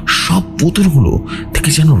সব পুতুলগুলো থেকে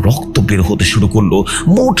যেন রক্ত বের হতে শুরু করলো।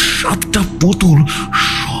 মোট 7টা পুতুল,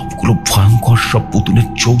 সবগুলো ভয়ঙ্কর। সব পুতুলের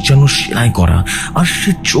চোখ যেন সেলাই করা, আর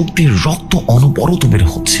সে চোখ দিয়ে রক্ত অনবরত বের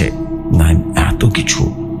হচ্ছে। নাইম এত কিছু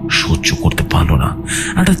সহ্য করতে পারলো না,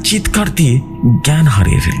 একটা চিৎকার দিয়ে জ্ঞান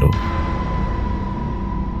হারিয়ে ফেলল।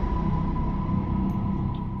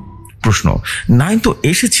 প্রশ্ন, নাইম তো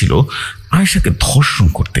এসেছিল আয়েশাকে ধর্ষণ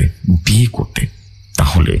করতে, বিয়ে করতে,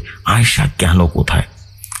 তাহলে আয়েশা গেল কোথায়?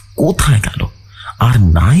 কোথায় গেল? আর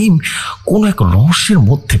নাইম কোন এক রহস্যের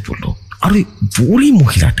মধ্যে পড়ল। আর ওই বুড়ি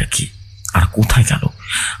মহিলাটা কি, আর কোথায় গেল?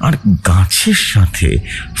 আর গাছের সাথে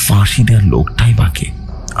ফাঁসি দেওয়ার লোকটাই বাকি।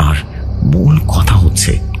 আর মূল কথা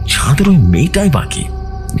হচ্ছে, ছাদের ওই মেয়েটাই বাকি।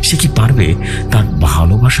 সে কি পারবে তার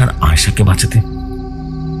ভালোবাসার আয়েশাকে বাঁচাতে?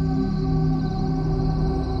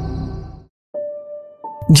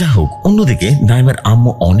 যা হোক, অন্যদিকে নাইমের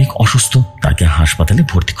আম্মু অনেক অসুস্থ, তাকে হাসপাতালে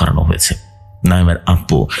ভর্তি করানো হয়েছে। নাইমের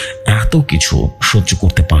আব্বু এত কিছু সহ্য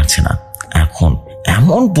করতে পারছে না। এখন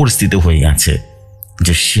এমন পরিস্থিতি হয়ে গেছে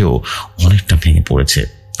যে সেও অনেকটা ভেঙে পড়েছে।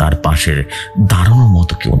 তার পাশে দাঁড়ানোর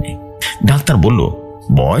মতো কেউ নেই। ডাক্তার বলল,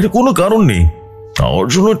 ভয়ের কোনো কারণ নেই, তার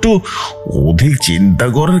জন্য একটু অধিক চিন্তা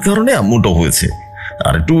করার কারণে এমনটা হয়েছে,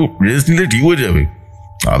 আর একটু রেস্ট নিলে ঠিক হয়ে যাবে।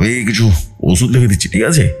 আমি কিছু ওষুধ লিখে দিচ্ছি, ঠিক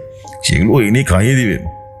আছে? সেগুলো এনে খাইয়ে দিবেন,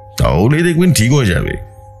 তাহলেই দেখবেন ঠিক হয়ে যাবে।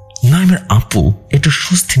 নাইমের আপু একটু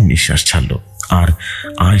স্বস্তির নিঃশ্বাস ছাড়লো। আর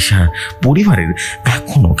আয়েশা পরিবারের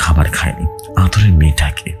এখনো খাবার খায়নি, আদরের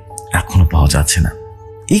মেয়েটাকে এখনো পাওয়া যাচ্ছে না।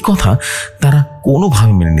 এই কথা তারা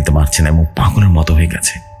কোনোভাবে মেনে নিতে পারছে না এবং পাগলের মতো হয়ে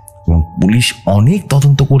গেছে। এবং পুলিশ অনেক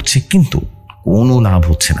তদন্ত করছে, কিন্তু কোনো লাভ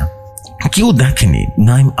হচ্ছে না। কেউ দেখেনি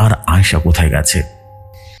নাইম আর আয়েশা কোথায় গেছে।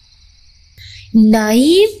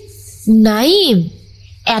 নাইম, নাইম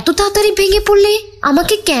এত তাড়াতাড়ি ভেঙে পড়লে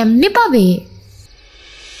আমাকে কেমনে পাবে?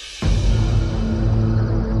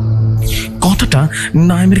 কথাটা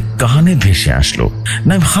নাইমের কানে ভেসে আসলো।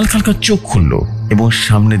 নাইম হালকা হালকা চোখ খুললো এবং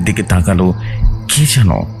সামনের দিকে তাকালো। কে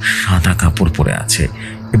যেন সাদা কাপড় পরে আছে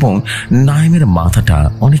এবং নাইমের মাথাটা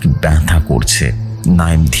অনেক ব্যথা করছে।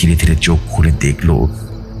 নাইম ধীরে ধীরে চোখ খুলে দেখলো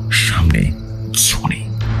সামনে কেউ নেই।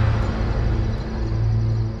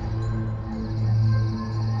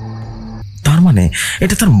 তার মানে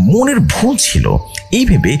এটা তার মনের ভুল ছিল। এই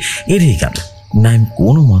ভেবে এড়িয়ে গেল। নাইম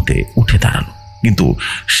কোনো মতে উঠে দাঁড়ালো, কিন্তু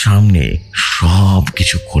সামনে সব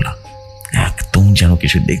কিছু খোলা, একদম যেন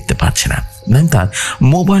কিছু দেখতে পাচ্ছে না। নাইম তার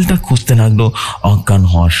মোবাইলটা খুঁজতে লাগলো। অজ্ঞান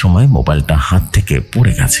হওয়ার সময় মোবাইলটা হাত থেকে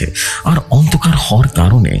পড়ে গেছে, আর অন্ধকার হওয়ার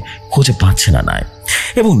কারণে খুঁজে পাচ্ছে না নাইম।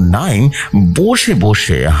 এবং নাইম বসে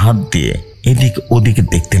বসে হাত দিয়ে এদিক ওদিক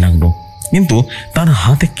দেখতে লাগলো, কিন্তু তার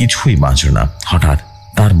হাতে কিছুই বাজলো না। হঠাৎ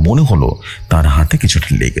তার মনে হলো তার হাতে কিছুটা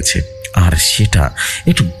লেগেছে, আর সেটা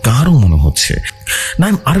একটু গাঢ় মনে হচ্ছে।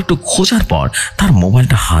 নাইম আর একটু খোঁজার পর তার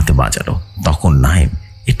মোবাইলটা হাতে বাজালো। তখন নাইম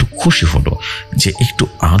একটু খুশি হলো যে একটু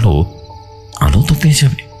আলো তো পেয়ে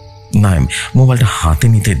যাবে। নাইম মোবাইলটা হাতে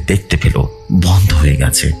নিতে দেখতে পেল বন্ধ হয়ে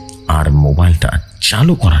গেছে, আর মোবাইলটা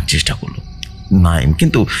চালু করার চেষ্টা করলো নাইম,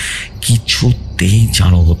 কিন্তু কিছুতেই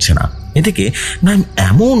চালু হচ্ছে না। এদিকে নাইম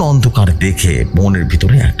এমন অন্ধকার দেখে মনের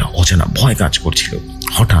ভিতরে একটা অজানা ভয় কাজ করছিল।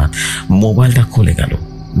 হঠাৎ মোবাইলটা খুলে গেল।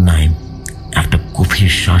 নাইম একটা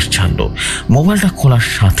গভীর শ্বাস ছাড়লো। মোবাইলটা খোলার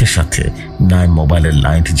সাথে সাথে নাইম মোবাইলের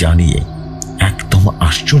লাইট জ্বালিয়ে একদম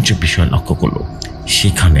আশ্চর্য বিষয় লক্ষ্য করলো।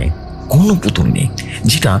 সেখানে কোনো পুতুল নেই,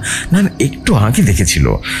 যেটা নাইম একটু আগে দেখেছিল,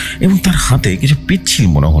 এবং তার হাতে কিছু পিচ্ছিল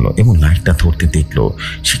মনে হলো। এবং লাইটটা ধরতে দেখলো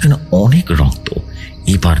সেখানে অনেক রক্ত।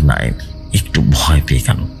 এবার নাইম একটু ভয় পেয়ে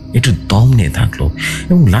গেল, একটু দম নিয়ে থাকলো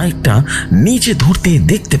এবং লাইটটা নিচে ধরতে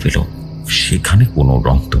দেখতে পেল সেখানে কোনো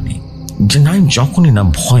রক্ত নেই। যে নাইম যখনই না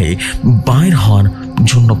ভয়ে বাইর হওয়ার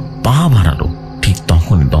জন্য পা বাড়ালো, ঠিক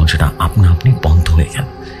তখনই দরজাটা আপনা আপনি বন্ধ হয়ে গেল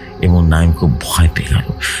এবং নাইম খুব ভয় পেয়ে গেল।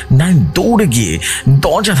 নাইম দৌড়ে গিয়ে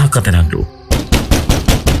দরজা ধাক্কাতে লাগলো,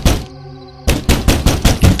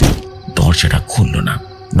 কিন্তু দরজাটা খুললো না।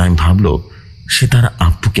 নাইম ভাবলো সে তার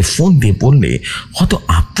আব্বুকে ফোন দিয়ে বললে হয়তো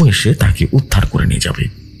আব্বু এসে তাকে উদ্ধার করে নিয়ে যাবে।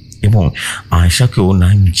 এবং আয়েশাকেও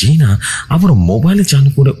নাইম যে না আবার মোবাইলে চালু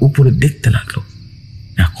করে উপরে দেখতে লাগলো।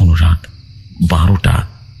 এখনো রাত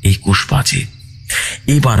 12:21 বাজে।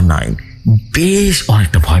 এবার নাইম বেশ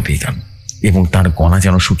অনেকটা ভয় পেয়ে গেল এবং তার গলা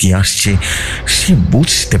যেন শুকিয়ে আসছে। সে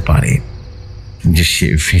বুঝতে পারে যে সে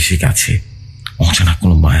ফেঁসে গেছে অজানা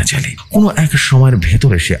কোনো মায়াজালে, কোনো এক সময়ের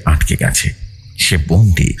ভেতরে সে আটকে গেছে। সে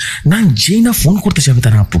বন্দি। নাইম যেই না ফোন করতে যাবে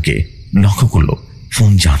তার আব্বুকে, লক্ষ্য করলো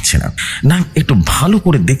ফোন যাচ্ছে না। নাইম একটু ভালো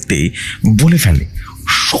করে দেখতেই বলে ফেলে,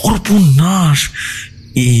 সর্বনাশ,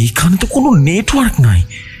 এখানে তো কোনো নেটওয়ার্ক নাই,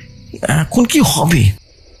 এখন কি হবে?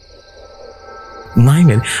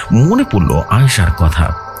 নাইমের মনে পড়লো আয়েশার কথা।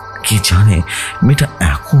 কি জানে মেয়েটা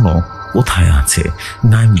এখনো কোথায় আছে।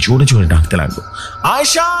 নাইম জোরে জোরে ডাকতে লাগলো,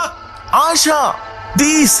 আয়েশা, আয়েশা,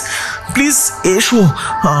 প্লিজ প্লিজ এসো,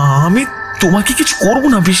 আমি তোমাকে কিছু করবো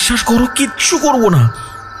না, বিশ্বাস করো, কিচ্ছু করবো না।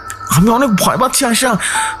 আমি অনেক ভয় পাচ্ছি আয়েশা,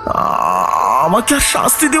 আমাকে আর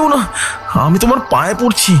শাস্তি দিও না, আমি তোমার পায়ে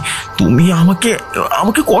পড়ছি, তুমি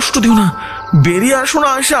আমাকে কষ্ট দিও না, বেরিয়ে আসো না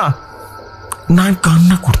আয়েশা। নাইম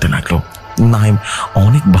কান্না করতে লাগলো। নাইম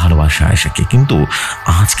অনেক ভালোবাসে আয়েশাকে, কিন্তু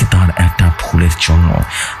আজকে তার একটা ভুলের জন্য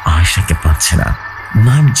আয়েশাকে পাচ্ছে না।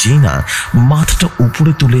 নাইম যে না মাথাটা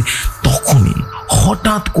উপরে তুলে তখনই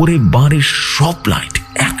হঠাৎ করে বাড়ির সব লাইট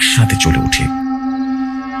একসাথে জ্বলে ওঠে।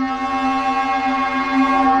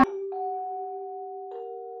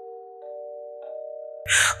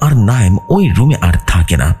 আর নাইম ওই রুমে আর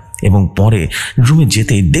থাকে না এবং পরে রুমে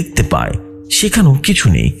যেতেই দেখতে পায় সেখানেও কিছু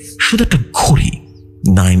নেই, শুধু একটা ঘড়ি।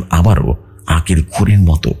 নাইম আবারও আগের ঘড়ির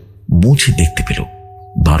মতো মুছে দেখতে পেল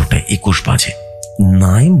 12:21 বাজে।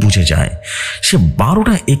 নাইম বুঝে যায় সে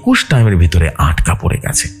 12:21 টাইমের ভিতরে আটকা পড়ে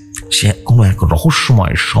গেছে। সে কোনো এক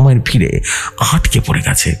রহস্যময় সময়ের ভিড়ে আটকে পড়ে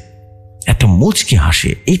গেছে। একটা মুচকি হাসে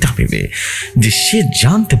এটা ভেবে যে সে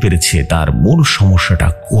জানতে পেরেছে তার মূল সমস্যাটা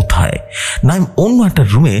কোথায়। নাইম অন্য একটা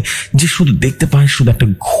রুমে যে শুধু দেখতে পায় শুধু একটা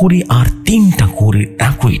ঘড়ি আর 3টা ঘড়ির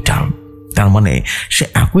একই টাইম। তার মানে সে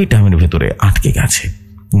একই টাইমের ভেতরে আটকে গেছে।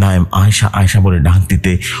 নাইম আয়েশা আয়েশা বলে ডাক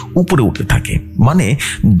দিতে উপরে উঠতে থাকে। মানে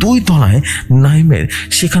 2 তলায় নাইমের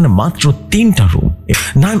সেখানে মাত্র 3টা রুম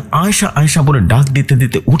নাইম আয়েশা আয়েশা বলে ডাক দিতে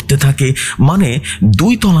দিতে উঠতে থাকে। মানে 2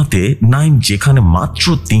 তলাতে নাইম যেখানে মাত্র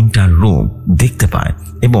 3টা রুম দেখতে পায়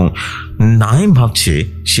এবং নাইম ভাবছে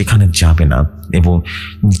সেখানে যাবে না, এবং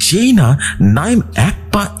যেই না নাইম 1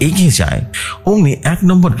 পা এগিয়ে যায় অমনি 1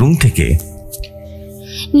 নম্বর রুম থেকে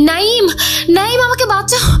নাইম নাইম আমাকে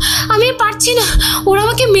বাঁচাও, আমি পারছি না, ওরা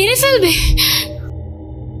আমাকে মেরে ফেলবে।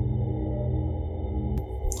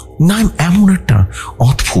 নাইম এমন একটা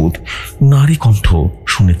অদ্ভুত নারী কণ্ঠ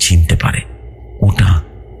শুনে চিনতে পারে ওটা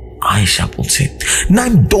আয়েশা বলছে।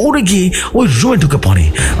 নাইম দৌড়ে গিয়ে ওই রুমে ঢুকে পড়ে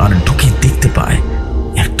আর ঢুকে দেখতে পায়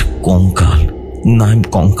একটা কঙ্কাল। নাইম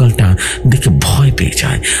কঙ্কালটা দেখে ভয় পেয়ে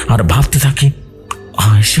যায় আর ভাবতে থাকে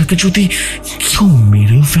আয়েশাকে যদি কেউ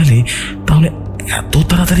মেরেও ফেলে তাহলে এত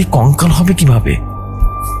তাড়াতাড়ি কঙ্কাল হবে কিভাবে।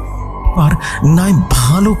 আর নাইম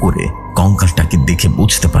ভালো করে কঙ্কালটাকে দেখে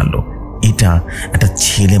বুঝতে পারলো এটা একটা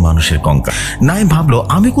ছেলে মানুষের কঙ্কাল। নাইম ভাবলো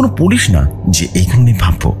আমি কোনো পুলিশ না যে এখানে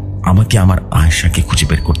ভাববো, আমাকে আমার আয়েশাকে খুঁজে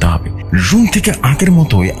বের করতে হবে। রুম থেকে আগের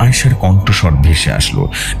মতোই আয়েশার কণ্ঠস্বর ভেসে আসলো।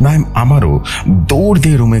 নাইম আবারও দৌড়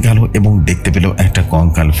দিয়ে রুমে গেল এবং দেখতে পেল একটা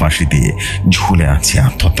কঙ্কাল ফাঁসি দিয়ে ঝুলে আছে,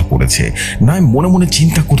 আত্মহত্যা করেছে। নাইম মনে মনে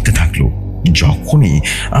চিন্তা করতে থাকলো যখনই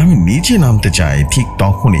আমি নিচে নামতে চাই ঠিক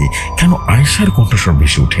তখনই কেন আয়েশার কণ্ঠস্বর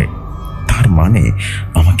ভেসে ওঠে। তার মানে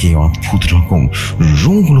আমাকে অদ্ভুত রকম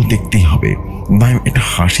রুমগুলো দেখতেই হবে। নাইম একটা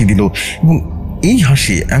হাসি দিল এবং এই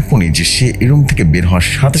হাসি এখনই যে সে এই রুম থেকে বের হওয়ার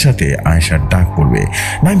সাথে সাথে আয়েশার ডাক পড়বে।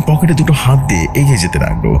 নাইম পকেটে 2টো হাত দিয়ে এগিয়ে যেতে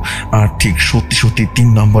লাগলো আর ঠিক সত্যি সত্যি 3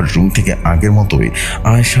 নম্বর রুম থেকে আগের মতোই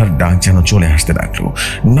আয়েশার ডাক যেন চলে আসতে লাগলো।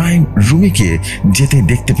 নাইম রুমে গিয়ে যেতে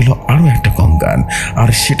দেখতে পেল আরো একটা কঙ্কাল, আর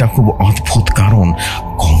সেটা খুব অদ্ভুত কারণ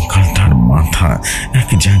কঙ্কালটার মাথা এক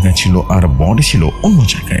জায়গায় ছিল আর বডি ছিল অন্য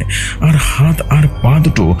জায়গায়, আর হাত আর পা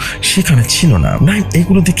দুটো সেখানে ছিল না। নাইম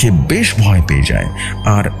এগুলো দেখে বেশ ভয় পেয়ে যায়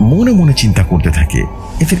আর মনে মনে চিন্তা করতে থাকে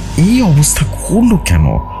এদের এই অবস্থা করলো কেন।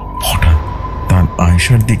 হঠাৎ তার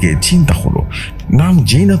আয়েশার দিকে চিন্তা হলো। নাম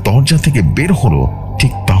যেই না দরজা থেকে বের হলো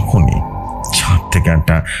ঠিক তখনই ছাদ থেকে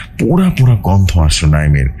একটা পোড়া পোড়া গন্ধ আসলো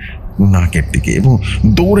নাইমের নাকের দিকে এবং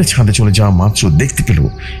দৌড়ে ছাদে চলে যাওয়া মাত্র দেখতে পেল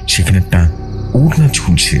সেখানে একটা ওড়না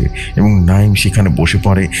ঝুলছে এবং নাইম সেখানে বসে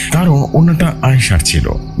পড়ে, কারণ ওড়নাটা আয়েশার ছিল।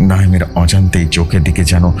 নাইমের অজান্তেই চোখের দিকে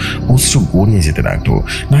যেন অশ্রু গড়িয়ে যেতে লাগলো।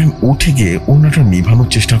 নাইম উঠে গিয়ে ওড়নাটা নিভানোর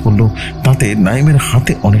চেষ্টা করলো, তাতে নাইমের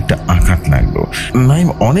হাতে অনেকটা আঘাত লাগলো। নাইম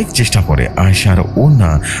অনেক চেষ্টা করে আয়েশার ওড়না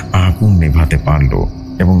আগুন নেভাতে পারলো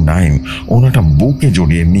এবং নাইম ওনাটা বুকে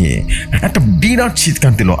জড়িয়ে নিয়ে একটা বিরাট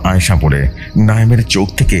চিৎকার দিল আয়েশা পড়ে। নাইমের চোখ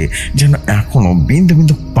থেকে যেন এখনো বিন্দু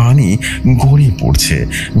বিন্দু পানি গড়িয়ে পড়ছে।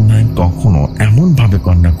 নাইম কখনো এমনভাবে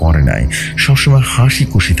কান্না করে নাই, সবসময় হাসি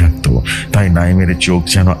খুশি থাকতো, তাই নাইমের চোখ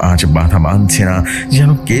যেন আজ বাধা বাঁধছে না, যেন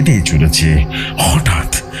কেঁদেই চলেছে। হঠাৎ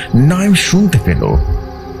নাইম শুনতে পেল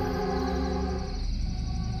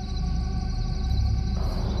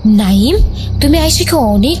নাইম তুমি আয়েশাকে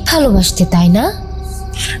অনেক ভালোবাসতে তাই না?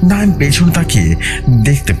 নাইম পেছনে তাকিয়ে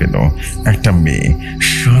দেখতে পেল একটা মেয়ে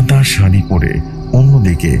সাদা শাড়ি পরে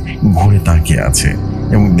অন্যদিকে ঘুরে তাকিয়ে আছে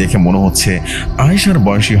এবং দেখে মনে হচ্ছে আয়েশার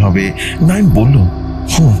বয়সী হবে। নাইম বলল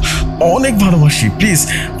অনেক ভালোবাসি, প্লিজ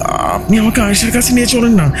আপনি আমাকে আয়েশার কাছে নিয়ে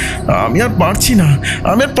চলেন না, আমি আর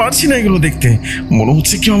পারছি না এগুলো দেখতে, মনে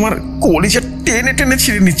হচ্ছে কি আমার কলিজা টেনে টেনে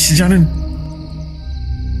ছিঁড়ে নিচ্ছে জানেন।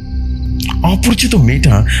 অপরিচিত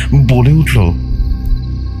মেয়েটা বলে উঠল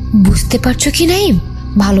বুঝতে পারছো কি নাইম,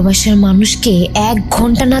 ভালোবাসার মানুষকে 1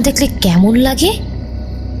 ঘন্টা না দেখলে কেমন লাগে।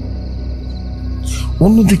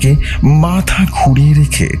 অন্যদিকে মাথা ঘুরিয়ে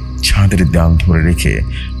রেখে ছাদের দেওয়াল ধরে রেখে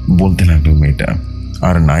বলতে লাগলো মেয়েটা।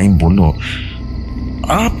 আর নাইম বলল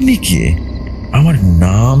আপনি কে, আমার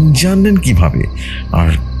নাম জানলেন কিভাবে, আর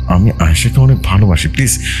আমি আয়েশাকে অনেক ভালোবাসি,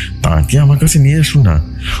 প্লিজ তাকে আমার কাছে নিয়ে আসুন না।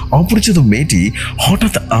 অপরিচিত মেয়েটি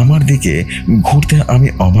হঠাৎ আমার দিকে ঘুরতে আমি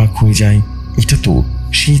অবাক হয়ে যাই, এটা তো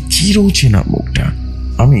সেই চিরচেনা মুখটা।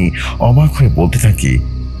 আমি অবাক হয়ে বলতে থাকি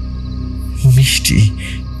মিষ্টি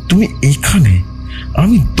তুমি এখানে।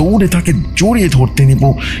 আমি দৌড়ে তাকে জড়িয়ে ধরতে নেব,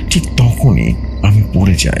 ঠিক তখনই আমি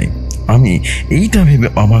পড়ে যাই। আমি এইটা ভেবে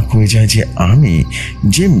অবাক হয়ে যাই যে আমি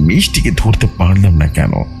যে মিষ্টিকে ধরতে পারলাম না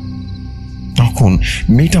কেন। তখন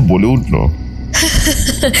মেয়েটা বলে উঠল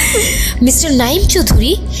মিস্টার নাইম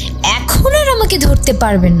চৌধুরী, এখন আর আমাকে ধরতে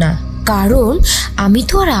পারবেন না, কারণ আমি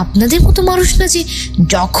তো আর আপনাদের মতো মানুষ না যে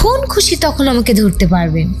যখন খুশি তখন আমাকে ধরতে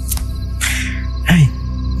পারবেন। এই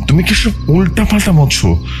তুমি কি সব উল্টা পাল্টা বলছো?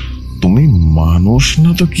 তুমি মানুষ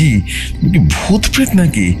না তো কি ভূত প্রেত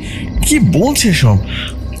নাকি? কি বলছে সব?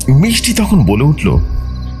 মিষ্টি তখন বলে উঠল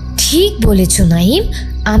ঠিক বলেছ নাইম,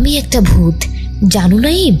 আমি একটা ভূত। জানো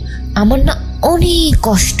নাইম, আমার না অনেক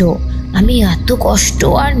কষ্ট, আমি এত কষ্ট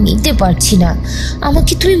আর নিতে পারছি না,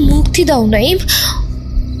 আমাকে তুমি মুক্তি দাও নাইম।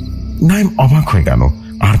 নাইম অবাক হয়ে গেল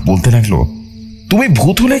আর বলতে লাগলো, তুমি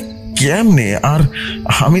ভূত হলে কেমনে? আর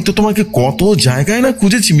আমি তো তোমাকে কত জায়গায় না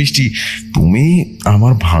খুঁজেছি মিষ্টি, তুমি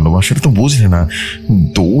আমার ভালোবাসাটা তো বুঝলে না,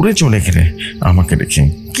 দৌড়ে চলে গেলে আমাকে রেখে।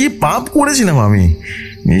 কি পাপ করেছিলাম আমি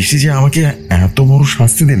মিষ্টি যে আমাকে এত বড়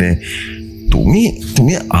শাস্তি দিলে? তুমি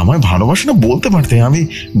তুমি আমায় ভালোবাসো না বলতে পারতে, আমি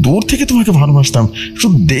দূর থেকে তোমাকে ভালোবাসতাম,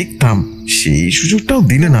 শুধু দেখতাম, সেই সুযোগটাও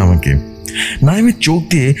দিলে না আমাকে। নাইমের চোখ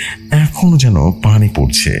দিয়ে এখনো যেন পানি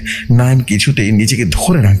পড়ছে। নাইম কিছুতেই নিজেকে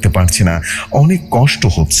ধরে রাখতে পারছে না, অনেক কষ্ট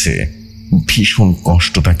হচ্ছে, ভীষণ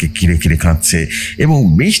কষ্ট তাকে কিরে কিরে খাচ্ছে। এবং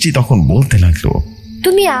মিষ্টি তখন বলতে লাগলো,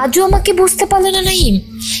 তুমি আজও আমাকে বুঝতে পারলে না নাইম?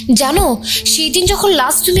 জানো, সেই দিন যখন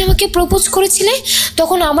লাস্ট তুমি আমাকে প্রপোজ করেছিলে,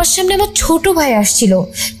 তখন আমার সামনে আমার ছোট ভাই আসছিল,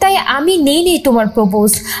 তাই আমি নেই তোমার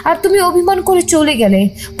প্রপোজ, আর তুমি অভিমান করে চলে গেলে।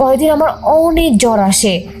 পরের দিন আমার অনেক জ্বর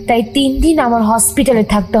আসে, তাই 3 দিন আমার হসপিটালে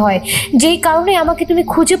থাকতে হয়, যেই কারণে আমাকে তুমি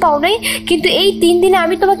খুঁজে পাও নাই। কিন্তু এই 3 দিনে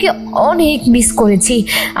আমি তোমাকে অনেক মিস করেছি।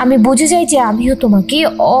 আমি বুঝে যাই যে আমিও তোমাকে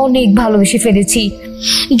অনেক ভালোবেসে ফেলেছি।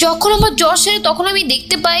 যখন আমার জ্বর সেরে তখন আমি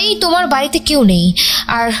দেখতে পাই তোমার বাড়িতে কেউ নেই,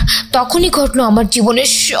 আর তখনই ঘটলো আমার জীবনের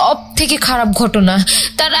সব থেকে খারাপ ঘটনা।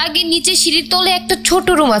 তার আগে নিচে সিঁড়ির তলে একটা ছোট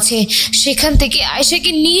রুম আছে, সেখান থেকে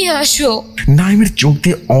আয়েশাকে নিয়ে আসো। নাইমের চোখ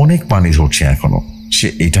দিয়ে অনেক পানি ঝরছে এখনো। সে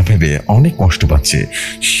এটা ভেবে অনেক কষ্ট পাচ্ছে,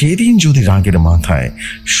 সেদিন যদি রাগের মাথায়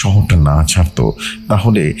শহরটা না ছাড়তো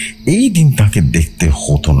তাহলে এই দিন তাকে দেখতে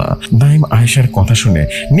হতো না। নাইম আয়েশার কথা শুনে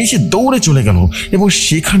নিচে দৌড়ে চলে গেল এবং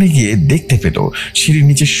সেখানে গিয়ে দেখতে পেল সিঁড়ির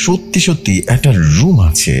নিচে সত্যি সত্যি একটা রুম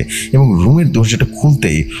আছে, এবং রুমের দরজাটা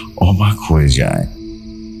খুলতেই অবাক হয়ে যায়।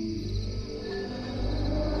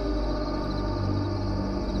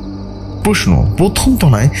 প্রশ্ন, প্রথম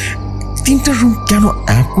তলায় 3টা রুম কেন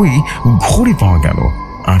একই ঘড়ি পাওয়া গেল,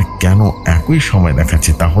 আর কেন একই সময়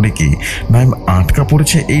দেখাচ্ছে? তাহলে কি নাইম আটকা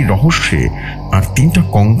পড়েছে এই রহস্যে? আর 3টা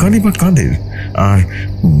কঙ্কালি বা কাদের? আর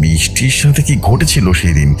মিষ্টির সাথে কি ঘটেছিল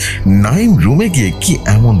সেই দিন? নাইম রুমে গিয়ে কি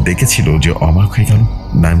এমন দেখেছিল যে অবাক হয়ে গেল?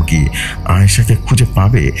 নাইম কি আয়েশাকে খুঁজে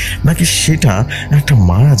পাবে, নাকি সেটা একটা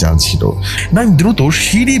মায়া জাল ছিল? নাইম দ্রুত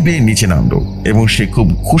সিঁড়ি বেয়ে নিচে নামলো এবং সে খুব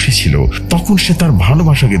খুশি ছিল, তখন সে তার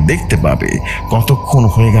ভালোবাসাকে দেখতে পাবে। কতক্ষণ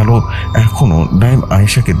হয়ে গেল এখনো নাইম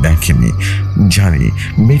আয়েশাকে দেখেনি। জানি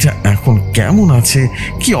মেয়েটা এখন কেমন আছে,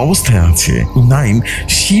 কি অবস্থায় আছে। নাইম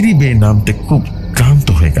সিঁড়ি বেয়ে নামতে খুব ক্লান্ত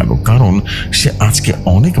হয়ে গেল, কারণ সে আজকে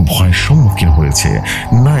অনেক ভয়ের সম্মুখীন হয়েছে।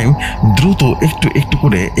 নাইম দ্রুত একটু একটু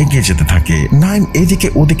করে এগিয়ে যেতে থাকে। নাইম এদিকে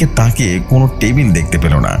ওদিকে তাকিয়ে কোনো টেবিল দেখতে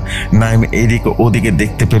পেল না। নাইম এদিকে ওদিকে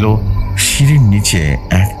দেখতে পেল সিঁড়ির নিচে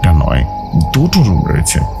একটা নয় 2টো রুম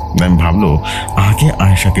রয়েছে। নাইম ভাবলো আগে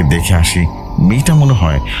আয়েশাকে দেখে আসি, মেয়েটা মনে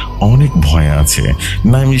হয় অনেক ভয়ে আছে।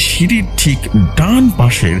 নাইম সিঁড়ির ঠিক ডান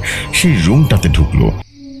পাশের সেই রুমটাতে ঢুকলো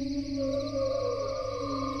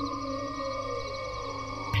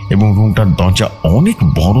এবং রুমটার দরজা অনেক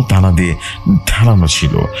বড় তালা দিয়ে ঢালানো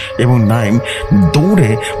ছিল, এবং নাইম দৌড়ে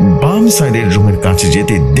বাম সাইডের রুমের কাছে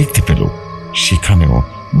যেতে দেখতে পেল সেখানেও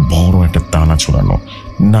বড় একটা তালা ছোড়ানো।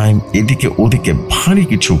 নাইম এদিকে ওদিকে ভারী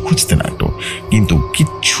কিছু খুঁজতে লাগলো, কিন্তু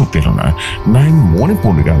কিচ্ছু পেল না। নাইম মনে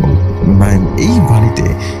পড়ে গেল নাইম এই বাড়িতে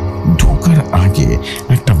ঢোকার আগে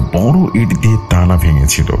একটা বড় ইট দিয়ে তালা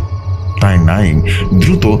ভেঙেছিল। তাই নাইম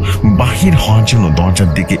দ্রুত বাহির হওয়ার জন্য দরজার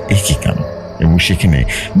দিকে এগিয়ে গেল এবং সেখানে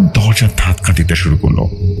দরজা ধাক্কা দিতে শুরু করলো,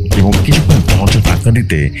 এবং কিছুক্ষণ দরজা ধাক্কা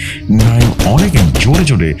দিতে নাইম অনেক জোরে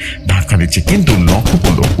জোরে ধাক্কা দিচ্ছে, কিন্তু লক্ষ্য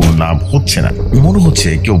করলো কোনো লাভ হচ্ছে না। মনে হচ্ছে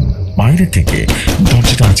কেউ বাইরে থেকে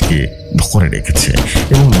দরজাটা আজকে ধরে রেখেছে,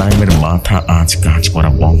 এবং নাইমের মাথা আজ কাজ করা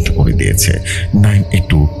বন্ধ করে দিয়েছে। নাইম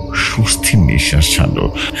একটু স্বস্তির নিঃশ্বাস ছাড়লো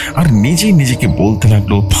আর নিজেই নিজেকে বলতে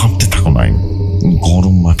লাগলো, ভাবতে থাকো নাইম,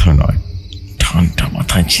 গরম মাথায় নয়, ঠান্ডা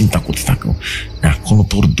মাথায় চিন্তা করতে থাকো। এখনো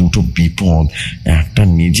তোর 2টো বিপদ, একটা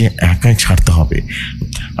নিজে একাই ছাড়তে হবে,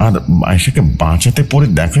 আর আয়েশাকে বাঁচাতে পরে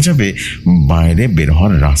দেখা যাবে বাইরে বের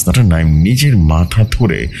হওয়ার রাস্তাটা। নাইম নিজের মাথা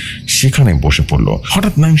ধরে সেখানে বসে পড়লো।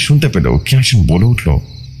 হঠাৎ নাইম শুনতে পেল কে একজন বলে উঠলো,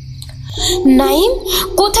 নাইম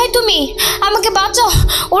কোথায় তুমি? আমাকে বাঁচাও,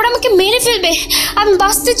 ওরা আমাকে মেরে ফেলবে, আমি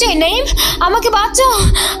বাঁচতে চাই। নাইম আমাকে বাঁচাও,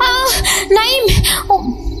 নাইম।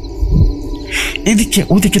 এদিকে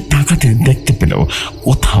ওদিকে তাকাতে দেখতে পেল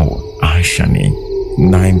কোথাও আয়েশা নেই।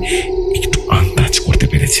 নাইম একটু আন্দাজ করতে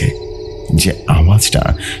পেরেছে যে আওয়াজটা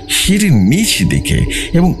সিঁড়ির নিচ দিকে,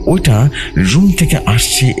 এবং ওইটা রুম থেকে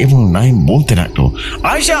আসছে, এবং নাইম বলতে লাগলো,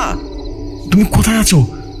 আয়েশা তুমি কোথায় আছো?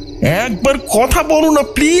 একবার কথা বলো না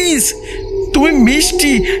প্লিজ, তুমি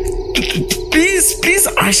মিষ্টি, প্লিজ প্লিজ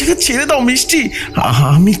আয়েশাকে ছেড়ে দাও মিষ্টি,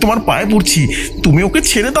 আমি তোমার পায়ে পড়ছি, তুমি ওকে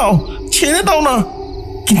ছেড়ে দাও, ছেড়ে দাও না।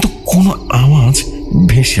 কিন্তু কোনো আওয়াজ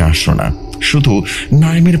ভেসে আসলো না, শুধু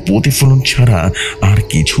নাইমের প্রতিফলন ছাড়া আর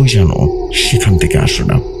কিছুই যেন সেখান থেকে আসলো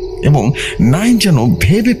না। এবং নাইম যেন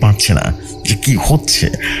ভেবে পাচ্ছে না যে কি হচ্ছে।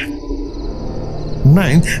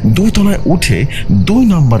 নাইম 2 তলায় উঠে 2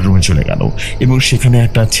 নাম্বার রুমে চলে গেল এবং সেখানে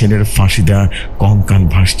একটা ছেলের ফাঁসি দেওয়া কঙ্কাল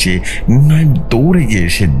ভাসছে। নাইম দৌড়ে গিয়ে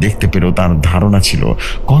সে দেখতে পেল, তার ধারণা ছিল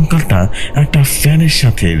কঙ্কালটা একটা ফ্যানের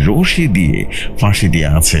সাথে রশি দিয়ে ফাঁসি দিয়ে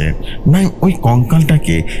আছে। নাইম ওই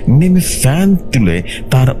কঙ্কালটাকে নেমে ফ্যান তুলে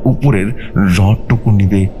তার উপরের রডটুকু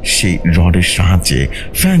নিবে, সেই রডের সাহায্যে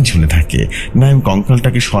ফ্যান ঝুলে থাকে। নাইম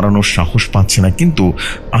কঙ্কালটাকে সরানোর সাহস পাচ্ছে না, কিন্তু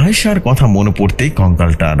আয়েশার কথা মনে পড়তেই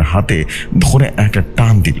কঙ্কালটার হাতে ধরে একটা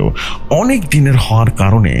টান দিল। অনেক দিনের হওয়ার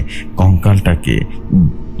কারণে কঙ্কালটাকে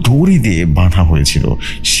দড়ি দিয়ে বাঁধা হয়েছিল,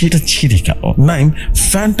 সেটা ছিঁড়ে গেল। নাইম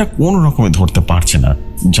ফ্যানটা কোন রকমে ধরতে পারছে না,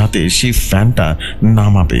 যাতে সেই ফ্যানটা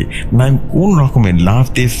নামাবে। নাইম কোন রকমে লাফ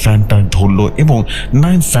দিয়ে ফ্যানটা ধরলো এবং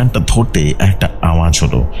নাইম ফ্যানটা ধরতে একটা আওয়াজ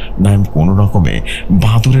হলো। নাইম কোন রকমে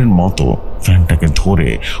বাদুরের মতো ফ্যানটাকে ধরে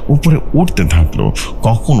উপরে উঠতে থাকলো।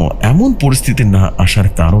 কখনো এমন পরিস্থিতি না আসার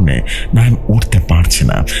কারণে নাইম উঠতে পারছে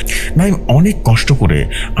না। নাইম অনেক কষ্ট করে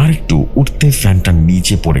আরেকটু উঠতে ফ্যানটা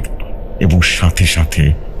নিচে পড়ে গেল এবং সাথে সাথে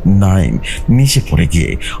নাইম নিচে পড়ে গিয়ে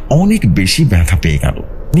অনেক বেশি ব্যথা পেয়ে গেল।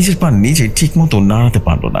 নিজের পা নিজে ঠিক মতো নাড়াতে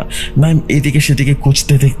পারলো না। নাইম এদিকে সেদিকে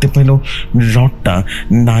খুঁজতে দেখতে পেল রডটা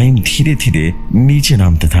নাইম ধীরে ধীরে নিচে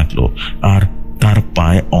নামতে থাকলো আর তার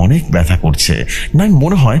পায়ে অনেক ব্যথা করছে। নাইম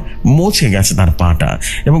মনে হয় মচে গেছে তার পাটা,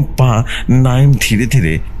 এবং পা নাইম ধীরে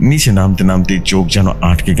ধীরে নিচে নামতে নামতে চোখ যেন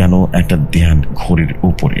আটকে গেল একটা ধ্যান ঘড়ির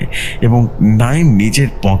উপরে, এবং নাইম নিজের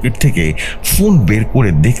পকেট থেকে ফোন বের করে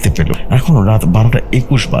দেখতে পেল এখনো রাত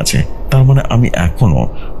 12:21 বাজে। তার মানে আমি এখনো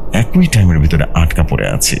একই টাইমের ভিতরে আটকা পড়ে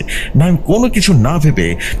আছে। নাইম কোনো কিছু না ভেবে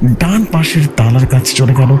ডান পাশের তালার কাছে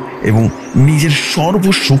চলে গেল এবং নিজের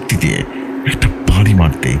সর্বশক্তি দিয়ে একটা বাড়ি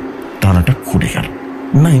মারতে তালাটা খুলে গেল।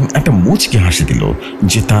 নাইম একটা মুচকি হাসি দিল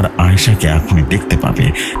যে তার আয়েশাকে এখনই দেখতে পাবে।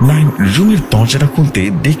 নাইম রুমের দরজাটা খুলতে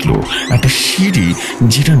দেখলো একটা সিঁড়ি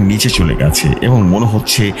যেটা নিচে চলে গেছে এবং মনে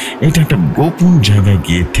হচ্ছে এটা একটা গোপন জায়গায়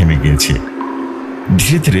গিয়ে থেমে গিয়েছে।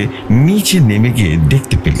 ধীরে ধীরে নিচে নেমে গিয়ে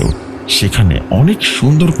দেখতে পেল সেখানে অনেক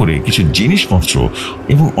সুন্দর করে কিছু জিনিসপত্র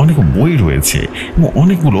এবং অনেক বই রয়েছে এবং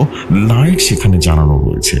অনেকগুলো লাইট সেখানে জ্বালানো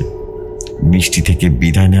রয়েছে। বৃষ্টি থেকে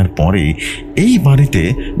বিদায় নেওয়ার পরে এই বাড়িতে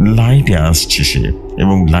লাইটে আসছে সে,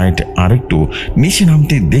 এবং লাইট আরেকটু নিচে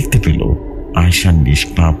নামতে দেখতে পেল আয়েশার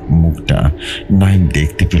নিষ্পাপ মুখটা। নাইম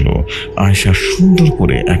দেখতে পেল আয়েশা সুন্দর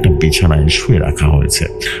করে একটা বিছানায় শুয়ে রাখা হয়েছে।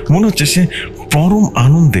 মনে হচ্ছে সে পরম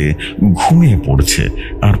আনন্দে ঘুমিয়ে পড়ছে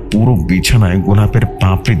আর পুরো বিছানায় গোলাপের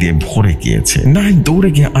পাপড়ি দিয়ে ভরে গিয়েছে। নাইম দৌড়ে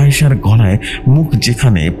গিয়ে আয়েশার গলায় মুখ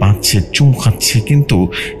যেখানে পাচ্ছে চুম খাচ্ছে, কিন্তু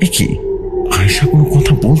একি আয়েশা কোনো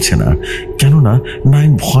কথা বলছে না, কেননা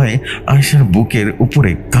নাইম ভয়ে আয়েশার বুকের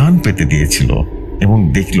উপরে কান পেতে দিয়েছিল এবং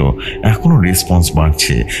দেখলো এখনো রেসপন্স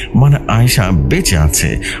বাড়ছে, মানে আয়েশা বেঁচে আছে,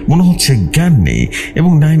 মনে হচ্ছে জ্ঞান নেই।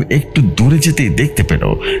 এবং নাইম একটু দূরে যেতে দেখতে পেল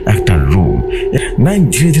একটা রুম। নাইম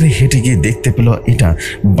ধীরে ধীরে হেঁটে গিয়ে দেখতে পেল এটা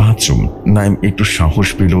বাথরুম। নাইম একটু সাহস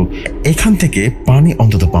পেল এখান থেকে পানি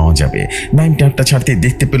অন্তত পাওয়া যাবে। নাইম ট্যাপটা ছাড়তে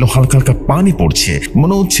দেখতে পেল হালকা হালকা পানি পড়ছে,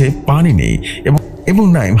 মনে হচ্ছে পানি নেই। এবং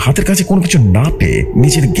নাইম হাতের কাছে কোনো কিছু না পেয়ে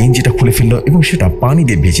নিজের গেঞ্জিটা খুলে ফেললো এবং সেটা পানি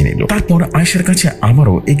দিয়ে ভেজে নিল। তারপর আয়েশার কাছে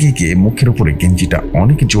আবারও এগিয়ে গিয়ে মুখের উপরে গেঞ্জিটা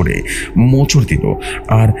অনেক জোরে মোচড় দিল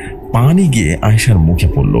আর পানি গিয়ে আয়েশার মুখে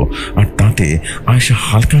পড়লো। আর তাতে আয়েশা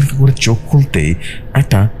হালকা হালকা করে চোখ খুলতেই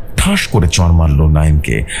একটা ঠাস করে চড় মারলো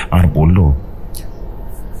নাইমকে আর বলল,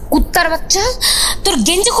 কুত্তার বাচ্চা, তোর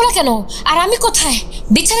গেঞ্জি খোলা কেন? আর আমি কোথায়?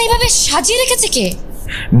 বিছানা এইভাবে সাজিয়ে রেখেছে কে?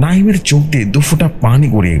 নাইমের চোখ দিয়ে 2 ফোঁটা পানি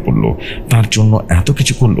গড়িয়ে পড়লো। তার জন্য এত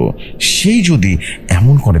কিছু করলো, সেই যদি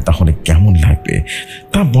এমন করে তাহলে কেমন লাগবে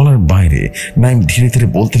তা বলার বাইরে। নাইম ধীরে ধীরে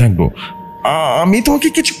বলতে লাগলো, আমি তোমাকে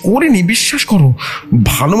কিছু করিনি, বিশ্বাস করো,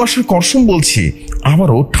 ভালোবাসার কসম বলছি।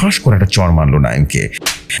 আবারও ঠাস করে একটা চড় মারলো নাইমকে।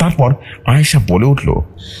 তারপর আয়েশা বলে উঠলো,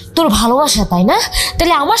 তোর ভালোবাসা তাই না?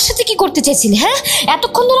 তাহলে আমার সাথে কি করতে চাইছিলি? হ্যাঁ,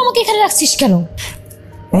 এতক্ষণ ধরে আমাকে এখানে রাখছিস কেন?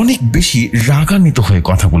 অনেক বেশি রাগান্বিত হয়ে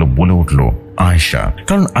কথাগুলো বলে উঠলো আয়েশা,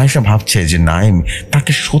 কারণ আয়েশা ভাবছে যে নাইম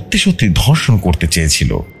তাকে সত্যি সত্যি ধর্ষণ করতে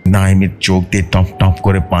চেয়েছিল। নাইমের চোখ দিয়ে টপ টপ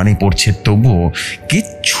করে পানি পড়ছে, তবুও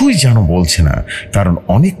কিচ্ছুই যেন বলছে না, কারণ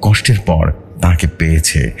অনেক কষ্টের পর তাকে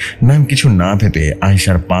পেয়েছে। নাইম কিছু না ভেবে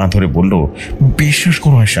আয়েশার পা ধরে বলল, বিশ্বাস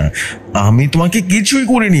করো আয়েশা, আমি তোমাকে কিছুই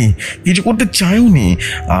করিনি, কিছু করতে চাইওনি।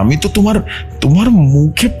 আমি তো তোমার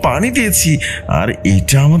মুখে পানি দিয়েছি, আর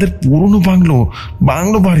এটা আমাদের পুরনো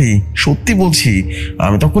বাংলো বাড়ি। সত্যি বলছি,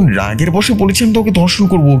 আমি তখন রাগের বসে বলেছি আমি তোকে ধর্ষণ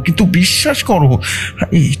করবো, কিন্তু বিশ্বাস করো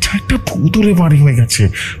এটা একটা ভূতের বাড়ি হয়ে গেছে।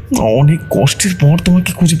 অনেক কষ্টের পর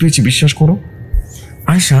তোমাকে খুঁজে পেয়েছি, বিশ্বাস করো।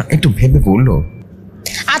 আয়েশা একটু ভেবে বলল,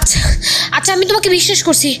 আচ্ছা আচ্ছা, আমি তোমাকে বিশ্বাস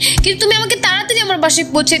করছি, কিন্তু তুমি আমাকে তাড়াতাড়ি আমার বাসায়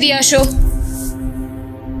পৌঁছে দিয়ে আসো।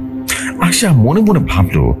 আয়েশা মনে মনে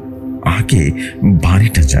ভাবলো আগে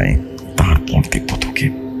বাড়িটা যায়, তারপর দেখবো তোকে।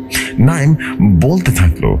 নাইম বলতে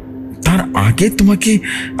থাকলো, তার আগে তোমাকে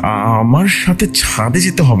আমার সাথে ছাদে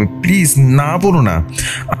যেতে হবে, প্লিজ না বলো না।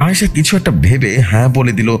 আয়েশা কিছু একটা ভেবে হ্যাঁ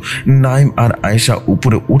বলে দিল। নাইম আর আয়েশা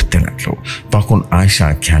উপরে উঠতে লাগলো। তখন আয়েশা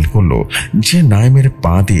খেয়াল করলো যে নাইমের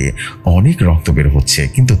পা দিয়ে অনেক রক্ত বের হচ্ছে,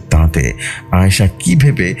 কিন্তু তাতে আয়েশা কি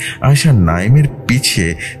ভেবে আয়েশা নাইমের পিছে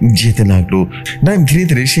যেতে লাগলো। নাইম ধীরে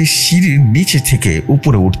ধীরে সেই সিঁড়ির নিচে থেকে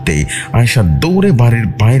উপরে উঠতেই আয়েশা দৌড়ে বাড়ির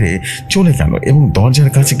বাইরে চলে গেল এবং দরজার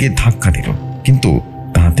কাছে গিয়ে ধাক্কা দিল, কিন্তু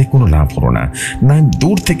তাতে কোনো লাভ হলো না। নাইম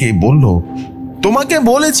দূর থেকে বলল, তোমাকে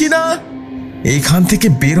বলেছি না এইখান থেকে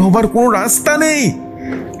বের হবার কোনো রাস্তা নেই,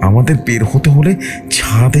 আমাদের বের হতে হলে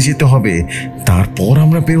ছাদে যেতে হবে, তারপর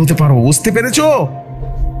আমরা বের হতে পারবো, বুঝতে পেরেছো?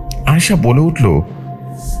 আয়েশা বলে উঠল,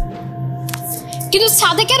 কিন্তু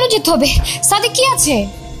ছাদে কেন যেতে হবে? ছাদে কি আছে?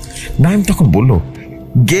 নাইম তখন বলল,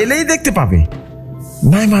 গেলেই দেখতে পাবে।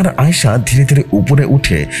 নাইম আর আয়েশা ধীরে ধীরে উপরে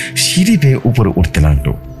উঠে সিঁড়ি বেয়ে উপরে উঠতে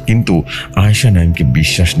লাগলো, কিন্তু আয়েশা নাইমকে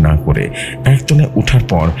বিশ্বাস না করে একতলায় ওঠার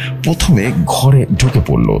পর প্রথমে ঘরে ঢুকে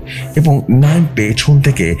পড়ল এবং নাইম পেছন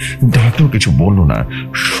থেকে ডাকলেও কিছু বলল না,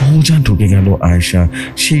 সোজা ঢুকে গেল। আয়েশা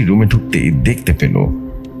সেই রুমে ঢুকতেই দেখতে পেল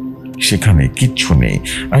সেখানে কিচ্ছু নেই।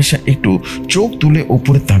 আয়েশা একটু চোখ তুলে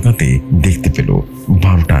উপরে তাকাতে দেখতে পেল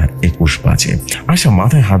 12:21 বাজে। আয়েশা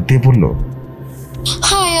মাথায় হাত দিয়ে বলল,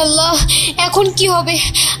 হায় আল্লাহ, এখন কি হবে?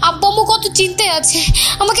 আব্বু আম্মু কত চিন্তায় আছে,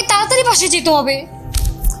 আমাকে তাড়াতাড়ি বাসায় যেতে হবে।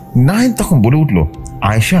 নাইম তখন বলে উঠল,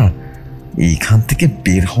 আয়েশা এইখান থেকে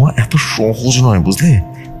বের হওয়া এত সহজ নয়, বুঝলে?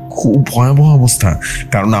 খুব ভয়াবহ অবস্থা,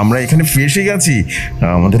 কারণ আমরা এখানে ফেসে গেছি।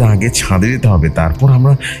 আমাদের আগে ছাদে যেতে হবে, তারপর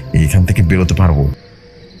আমরা এইখান থেকে বেরোতে পারবো।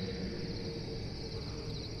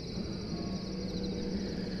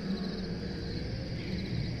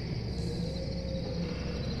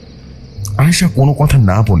 আয়েশা কোনো কথা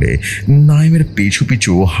না বলে নাইমের পিছু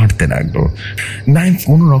পিছু হাঁটতে লাগলো। নাইম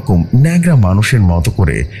কোনো রকম ন্যাংরা মানুষের মতো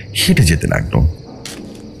করে হেঁটে যেতে লাগলো,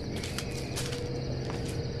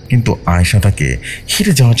 কিন্তু আয়েশা তাকে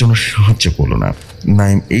হেঁটে যাওয়ার জন্য সাহায্য করলো না।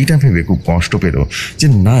 নাইম এইটা ভেবে খুব কষ্ট পেল যে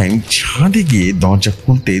নাইম ছাদে গিয়ে দরজা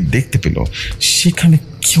খুলতে দেখতে পেল সেখানে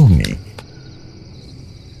কেউ নেই।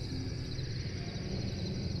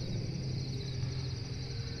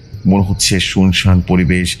 মনে হচ্ছে শুনশান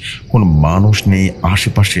পরিবেশ, কোনো মানুষ নেই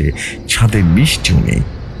আশেপাশে, ছাদে মিষ্টিও নেই।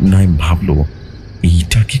 নাইম ভাবলো,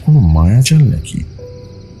 এইটা কি কোনো মায়াজাল নাকি?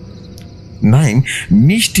 নাইম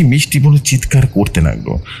মিষ্টি মিষ্টি বলে চিৎকার করতে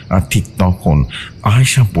লাগলো, আর ঠিক তখন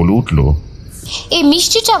আয়েশা বলে উঠল, এই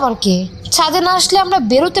মিষ্টিটা আবার কে? ছাদে না আসলে আমরা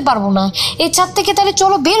বেরোতে পারবো না, এই ছাদ থেকে তাহলে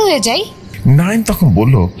চলো বের হয়ে যাই। নাইম তখন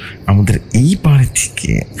বলল, আমাদের এই বাড়ি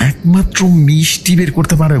থেকে একমাত্র মিষ্টি বের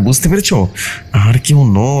করতে পারে, বুঝতে পেরেছো? আর কেউ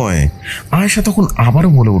নয়। আয়েশা তখন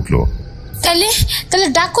আবারও বলে উঠল, তাহলে তাহলে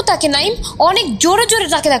ডাকো তাকে নাইম, অনেক জোরে জোরে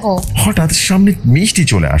ডাকে ডাকো। হঠাৎ সামনে মিষ্টি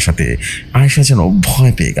চলে আসাতে আয়েশা যেন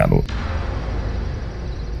ভয় পেয়ে গেল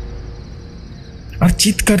আর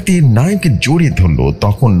চিৎকার দিয়ে নাইমকে জড়িয়ে ধরলো।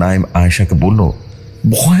 তখন নাইম আয়েশাকে বলল,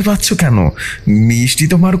 ভয় পাচ্ছ কেন? মিষ্টি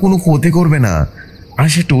তোমার কোনো ক্ষতি করবে না।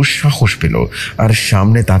 আয়েশা একটু সাহস পেল আর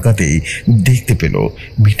সামনে তাকাতেই দেখতে পেল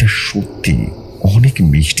মেয়েটা সত্যি অনেক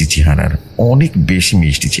মিষ্টি চেহারার, অনেক বেশি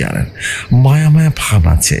মিষ্টি চেহারার, মায়া মায়া ভাব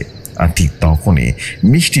আছে। আর ঠিক তখনই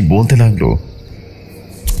মিষ্টি বলতে লাগলো,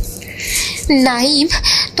 নাইম,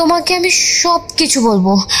 তোমাকে আমি সব কিছু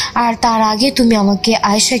বলবো, আর তার আগে তুমি আমাকে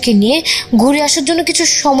আয়েশাকে নিয়ে ঘুরে আসার জন্য কিছু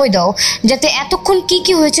সময় দাও, যাতে এতক্ষণ কি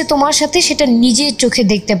কি হয়েছে তোমার সাথে সেটা নিজের চোখে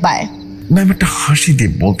দেখতে পায়। নাইম একটা হাসি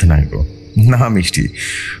দিয়ে বলতে লাগলো, না মিষ্টি,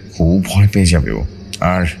 খুব ভয় পেয়ে যাবে ও,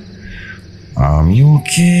 আর আমি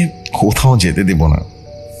ওকে কোথাও যেতে দেব না।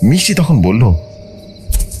 মিষ্টি তখন বলল,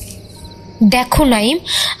 দেখো নাইম,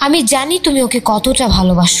 আমি জানি তুমি ওকে কতটা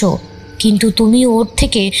ভালোবাসো, কিন্তু তুমি ওর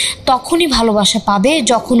থেকে তখনই ভালোবাসা পাবে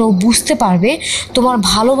যখন ও বুঝতে পারবে তোমার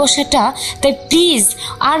ভালোবাসাটা। তাই প্লিজ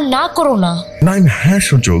আর না করো না। নাইম হ্যাঁ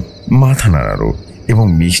সূচক মাথা নাড়ালো এবং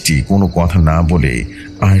মিষ্টি কোনো কথা না বলে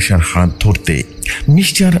আয়েশার হাত ধরতে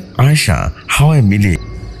মিষ্টি আর আয়েশা হাওয়ায় মিলে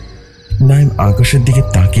নাইম আকাশের দিকে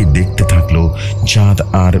তাকিয়ে দেখতে থাকলো চাঁদ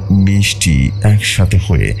আর মিষ্টি একসাথে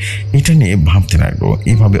হয়ে। এটা নিয়ে ভাবতে লাগলো।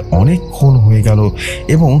 এভাবে অনেকক্ষণ হয়ে গেল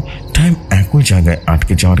এবং টাইম একই জায়গায়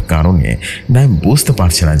আটকে যাওয়ার কারণে নাইম বুঝতে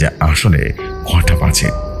পারছে না যে আসলে কটা বাজে।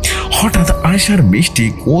 হঠাৎ আয়েশার মিষ্টি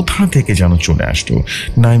কোথা থেকে যেন চলে আসলো।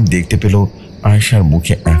 নাইম দেখতে পেল আয়েশার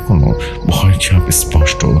মুখে এখনো ভয়ের ছাপ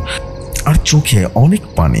স্পষ্ট আর চোখে অনেক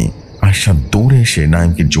পানি। আয়েশা দৌড়ে এসে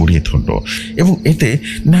নাইমকে জড়িয়ে ধরলো এবং এতে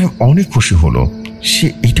নাইম অনেক খুশি হলো। সে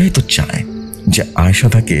এটাই তো চায় যে আয়েশা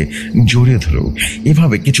তাকে জড়িয়ে ধরো।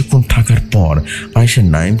 এভাবে কিছুক্ষণ থাকার পর আয়েশা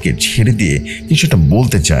নাইমকে ছেড়ে দিয়ে কিছুটা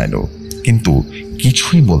বলতে চাইলো, কিন্তু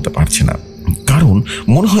কিছুই বলতে পারছে না। কারণ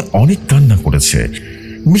মনে হয় অনেক কান্না করেছে।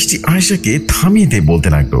 মিষ্টি আয়েশাকে থামিয়ে দিয়ে বলতে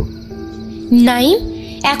লাগলো, নাইম,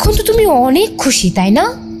 এখন তো তুমি অনেক খুশি, তাই না?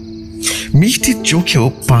 মিষ্টির চোখেও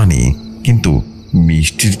পানি, কিন্তু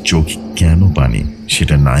মিষ্টির চোখ কেন পানি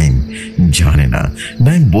সেটা নাইম জানে না।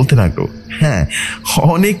 নাইম বলতে লাগলো, হ্যাঁ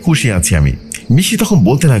অনেক খুশি আছি আমি। মিষ্টি তখন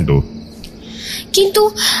বলতে লাগলো, কিন্তু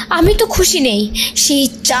আমি তো খুশি নেই। সেই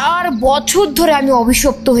 4 বছর ধরে আমি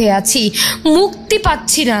অভিশপ্ত হয়ে আছি, মুক্তি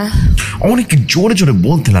পাচ্ছি না। অনেক জোরে জোরে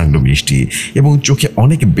বলতে লাগলো মিষ্টি, এবং চোখে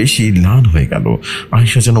অনেক বেশি লাল হয়ে গেল।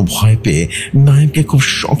 আয়েশা যেন ভয় পেয়ে নাইমকে খুব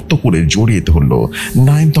শক্ত করে জড়িয়ে ধরলো।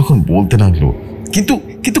 নাইম তখন বলতে লাগলো, কিন্তু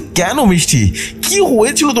কিন্তু কেন মিষ্টি, কি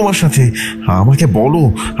হয়েছিল তোমার সাথে? আমাকে বলো,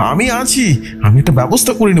 আমি আছি, আমি একটা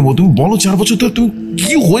ব্যবস্থা করে নেবো। তুমি বলো 4 বছর ধরে তুমি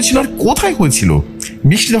কি হয়েছিল আর কোথায় হয়েছিল?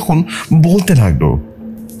 মিষ্টি তখন বলতে লাগলো,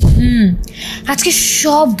 আজকে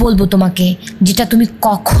সব বলবো তোমাকে, যেটা তুমি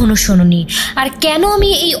কখনো শোনোনি। আর কেন আমি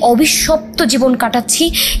এই অভিশপ্ত জীবন কাটাচ্ছি,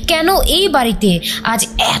 কেন এই বাড়িতে আজ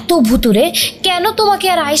এত ভুতুরে, কেন তোমাকে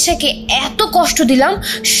আর আয়েশাকে এত কষ্ট দিলাম,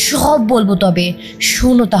 সব বলবো। তবে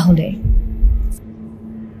শোনো তাহলে।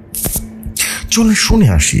 চলো শুনে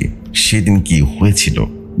আসি সেদিন কি হয়েছিল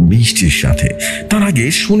মিষ্টির সাথে। তার আগে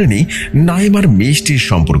শুনে নিই নাইম আর মিষ্টির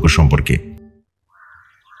সম্পর্ক সম্পর্কে।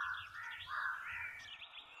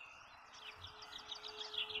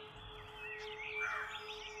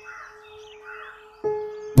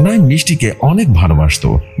 নাইম মিষ্টিকে অনেক ভালোবাসতো,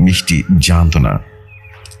 মিষ্টি জানতো না।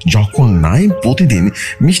 যখন নাইম প্রতিদিন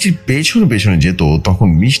মিষ্টির পেছনে পেছনে যেত তখন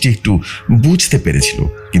মিষ্টি একটু বুঝতে পেরেছিল,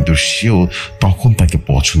 কিন্তু সেও তখন তাকে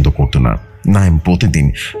পছন্দ করতো না। নাইম প্রতিদিন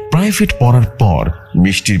প্রাইভেট পড়ার পর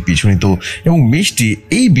মিষ্টির পিছু নিত এবং মিষ্টি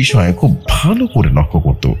এই বিষয়ে খুব ভালো করে লক্ষ্য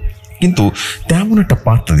করত, কিন্তু তেমন একটা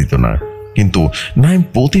পাত্তা দিত না। কিন্তু নাইম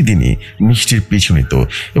প্রতিদিনই মিষ্টির পিছু নিত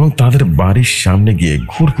এবং তাদের বাড়ির সামনে গিয়ে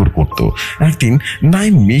ঘুরঘুর করত। একদিন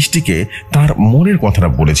নাইম মিষ্টিকে তার মনের কথাটা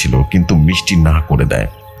বলেছিল, কিন্তু মিষ্টি না করে দেয়।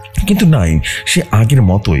 কিন্তু নাইম সে আগের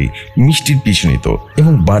মতোই মিষ্টির পিছু নিত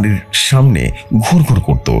এবং বাড়ির সামনে ঘুরঘুর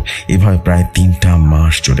করত। এভাবে প্রায় 3টা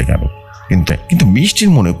মাস চলে গেল, কিন্তু মিষ্টির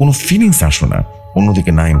মনে কোনো ফিলিংস আসলো না।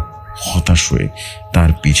 অন্যদিকে নাইম হতাশ হয়ে তার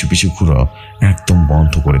পিছু পিছু ঘুরা একদম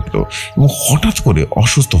বন্ধ করে দিল এবং হঠাৎ করে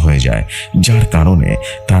অসুস্থ হয়ে যায়, যার কারণে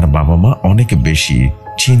তার বাবা মা অনেক বেশি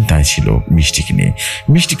চিন্তায় ছিল মিষ্টিকে নিয়ে।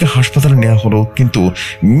 মিষ্টিকে হাসপাতালে নেওয়া হলো, কিন্তু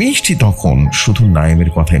মিষ্টি তখন শুধু নাইমের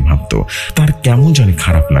কথাই ভাবতো। তার কেমন জানি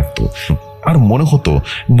খারাপ লাগতো আর মনে হতো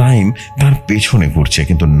নাইম তার পেছনে ঘুরছে,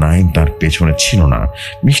 কিন্তু নাইম তার পেছনে ছিল না।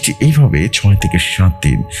 মিষ্টি এইভাবে 6 থেকে 7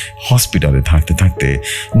 দিন হসপিটালে থাকতে থাকতে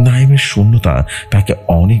নাইমের শূন্যতা তাকে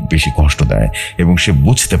অনেক বেশি কষ্ট দেয় এবং সে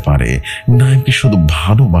বুঝতে পারে নাইমকে শুধু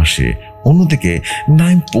ভালোবাসে। অন্যদিকে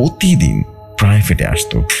নাইম প্রতিদিন প্রাইভেটে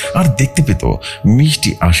আসতো আর দেখতে পেত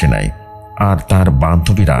মিষ্টি আসে নাই, আর তার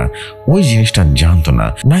বান্ধবীরা ওই জিনিসটা জানতো না।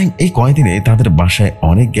 নাইম এই কয়েকদিনে তাদের বাসায়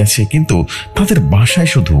অনেক গেছে, কিন্তু তাদের বাসায়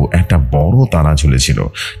শুধু একটা বড় তালা ঝুলেছিল।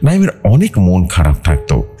 নাইমের অনেক মন খারাপ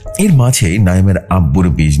থাকতো। এর মাঝে নাইমের আব্বুর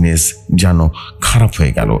বিজনেস যেন খারাপ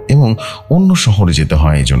হয়ে গেল এবং অন্য শহরে যেতে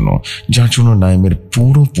হয় এই জন্য, যার জন্য নাইমের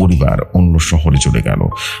পুরো পরিবার অন্য শহরে চলে গেল।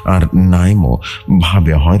 আর নাইমও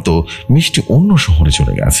ভাবে হয়তো মিষ্টি অন্য শহরে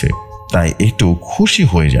চলে গেছে, তাই একটু খুশি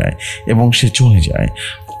হয়ে যায় এবং সে চলে যায়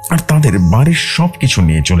আর তাদের বাড়ির সব কিছু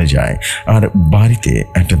নিয়ে চলে যায়। আর বাড়িতে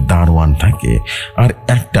একটা দারোয়ান থাকে আর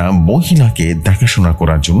একটা মহিলাকে দেখাশোনা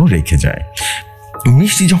করার জন্য রেখে যায়।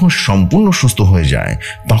 মিষ্টি যখন সম্পূর্ণ সুস্থ হয়ে যায়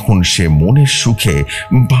তখন সে মনের সুখে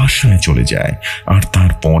বাসায় চলে যায় আর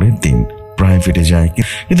তার পরের দিন প্রাইভেটে যায়,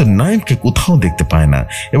 কিন্তু নাইমকে কোথাও দেখতে পায় না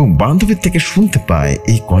এবং বান্ধবীর থেকে শুনতে পায়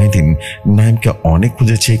এই কয়েকদিন নাইমকে অনেক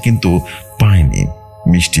খুঁজেছে কিন্তু পায়নি।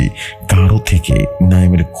 মিষ্টি কারো থেকে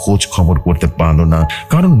নাইমের খোঁজ খবর করতে পারলো না,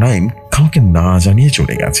 কারণ নাইম কাউকে না জানিয়ে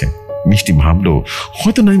চলে গেছে। মিষ্টি ভাবলো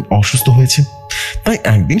হয়তো নাইম অসুস্থ হয়েছে, তাই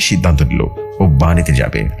একদিন সিদ্ধান্ত নিল ও বাড়িতে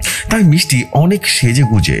যাবে। তাই মিষ্টি অনেক সেজে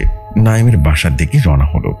গুজে নাইমের বাসার দিকে রওনা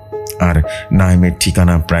হলো আর নাইমের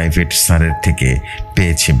ঠিকানা প্রাইভেট স্যারের থেকে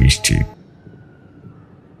পেয়েছে মিষ্টি।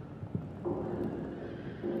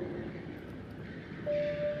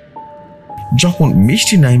 যখন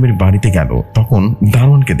মিষ্টি নাইমের বাড়িতে গেল তখন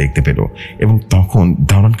দারোয়ানকে দেখতে পেল এবং তখন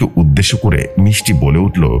দারোয়ানকে উদ্দেশ্য করে মিষ্টি বলে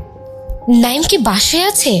উঠল, নাইম কি বাসায়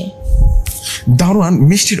আছে? দারোয়ান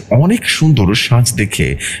মিষ্টির অনেক সুন্দর সাজ দেখে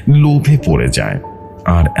লোভে পড়ে যায়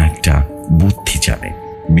আর একটা বুদ্ধি জানে।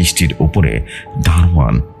 মিষ্টির উপরে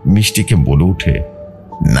দারোয়ান মিষ্টিকে বলে উঠে,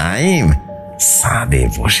 নাইম ছাদে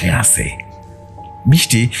বসে আছে।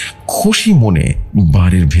 মিষ্টি খুশি মনে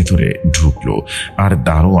বাড়ির ভেতরে ঢুকলো আর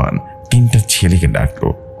দারোয়ান 3টা ছেলেকে ডাকলো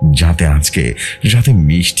যাতে আজকে রাতে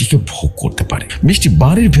মিষ্টিকে ভোগ করতে পারে। মিষ্টি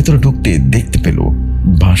বাড়ির ভেতরে ঢুকতে দেখতে পেল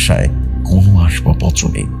বাসায় কোনো আসবাবপত্র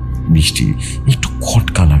নেই। মিষ্টি একটু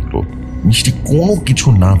খটকা লাগলো, মিষ্টি কোনো কিছু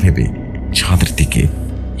না ভেবে ছাদের দিকে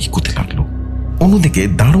এগোতে লাগলো। অন্যদিকে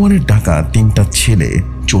দারোয়ানের ডাকা 3টা ছেলে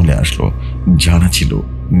চলে আসলো, যারা ছিল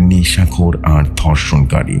নেশাখোর আর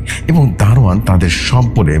ধর্ষণকারী, এবং দারোয়ান তাদের সব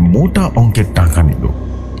বলে মোটা অঙ্কের টাকা নিল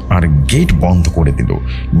আর গেট বন্ধ করে দিল।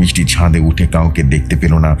 মিষ্টি ছাদে উঠে কাউকে দেখতে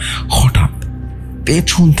পেল না। হঠাৎ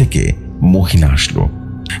পেছন থেকে মহিলা আসলো।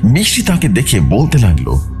 মিষ্টি তাকে দেখে বলতে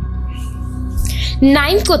লাগলো,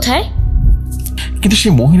 নাইম কোথায়? কিন্তু সে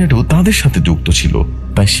মহিলাটাও তাদের সাথে যুক্ত ছিল,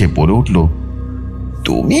 তাই সে বলে উঠল,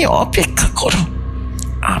 তুমি অপেক্ষা করো,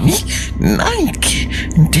 আমি নাইমকে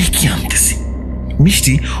ডেকে আনতেছি।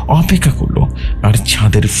 মিষ্টি অপেক্ষা করলো আর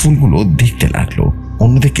ছাদের ফুলগুলো দেখতে লাগলো।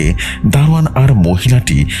 অন্যদিকে দারোয়ান আর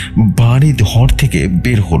মহিলাটি বাড়ির ঘর থেকে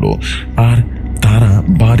বের হলো আর তারা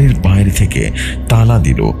বাড়ির বাইরে থেকে তালা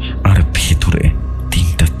দিল আর ভেতরে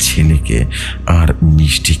 3টা ছেলেকে আর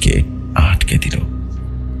মিষ্টিকে আটকে দিল।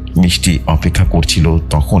 মিষ্টি অপেক্ষা করছিল,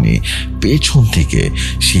 তখনই পেছন থেকে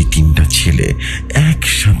সেই 3টা ছেলে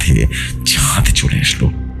একসাথে ছাদে চলে আসলো।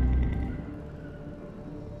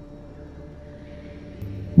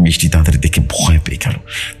 মিষ্টি তাদের দেখে ভয় পেয়ে গেল,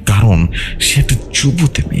 কারণ সে একটা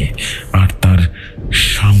যুবতী মেয়ে আর তার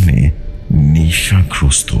সামনে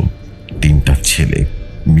নেশাগ্রস্ত 3টা ছেলে।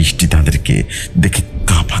 মিষ্টি তাদেরকে দেখে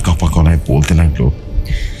কাঁপা কাঁপা গলায় বলতে লাগলো,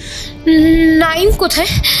 নাইম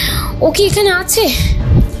কোথায়? ও কি এখানে আছে?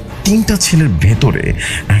 3টা ছেলের ভেতরে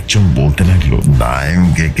একজন বলতে লাগলো,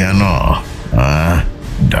 নাইমকে কেন?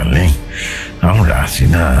 ডার্লিং, আমরা আছি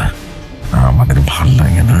না, আমাদের ভাল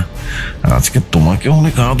লাগে না, আজকে তোমাকে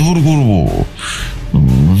অনেক আদর করবো,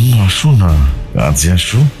 আসো না, কাজে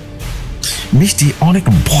আসো। মিষ্টি অনেক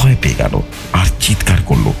ভয় পেয়ে গেল আর চিৎকার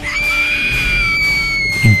করলো,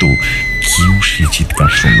 কিন্তু কেউ সে চিৎকার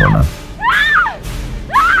শুনল না।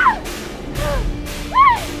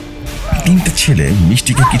 3টা ছেলে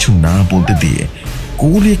মিষ্টিকে কিছু না বলতে দিয়ে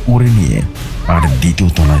কোলে করে নিয়ে আর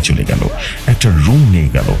 2য় তলায় চলে গেল। একটা রুম নিয়ে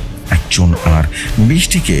গেল একজন আর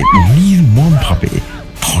মিষ্টিকে নির্মম ভাবে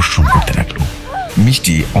ধর্ষণ করতে লাগলো।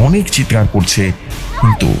 মিষ্টি অনেক চিৎকার করছে,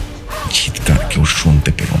 কিন্তু চিৎকার কেউ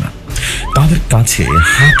শুনতে পেল না। তাদের কাছে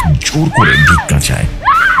হাত জোর করে ভিক্ষা চায়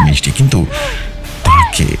মিষ্টি, কিন্তু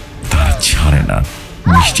তাকে তারা ছাড়ে না।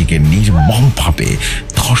 মিষ্টিকে নির্মম ভাবে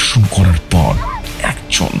ধর্ষণ করার পর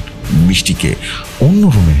একজন মিষ্টিকে অন্য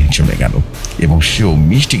রুমে নিয়ে চলে গেল এবং সেও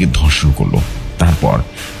মিষ্টিকে ধর্ষণ করলো। তারপর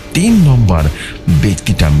 3 নম্বর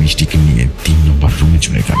ব্যক্তিটা মিষ্টিকে নিয়ে 3 নম্বর রুমে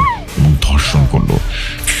চলে গেল এবং ধর্ষণ করলো।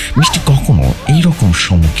 মিষ্টি কখনো এইরকম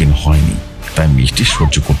সম্মুখীন হয়নি, তাই মিষ্টি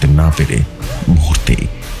সহ্য করতে না পেরে মুহূর্তে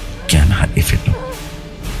জ্ঞান হারিয়ে ফেলল।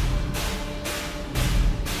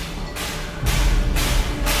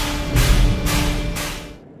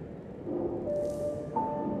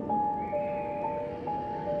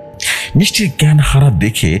 মিষ্টির জ্ঞান হারা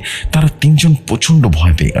দেখে তারা 3জন প্রচন্ড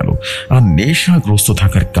ভয় পেয়ে গেল আর নেশাগ্রস্ত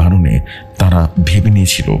থাকার কারণে তারা ভেবে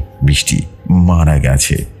নিয়েছিল মিষ্টি মারা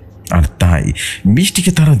গেছে, আর তাই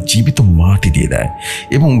মিষ্টিকে তারা জীবিত মাটি দিয়ে দেয়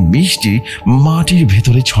এবং মিষ্টি মাটির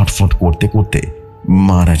ভেতরে ছটফট করতে করতে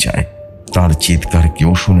মারা যায়। তার চিৎকার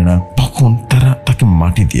কেউ শুনে না। তখন তারা তাকে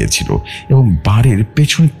মাটি দিয়েছিল এবং বাড়ির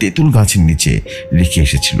পেছনে তেঁতুল গাছের নিচে রেখে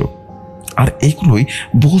এসেছিল। আর এগুলোই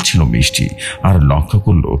বলছিল মিষ্টি, আর লক্ষ্য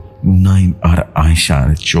করলো নাইম আর আয়শার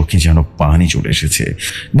চোখে যেন পানি চলে এসেছে।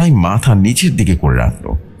 নাইম মাথা নিচের দিকে করে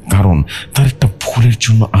রাখলো, কারণ তার একটা ভুলের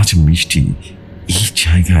জন্য আজ মিষ্টি এই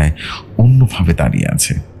জায়গায় অন্যভাবে দাঁড়িয়ে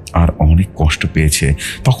আছে আর অনেক কষ্ট পেয়েছে।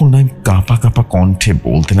 তখন নাইম কাঁপা কাঁপা কণ্ঠে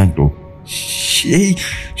বলতে লাগলো,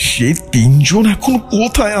 সেই 3জন এখন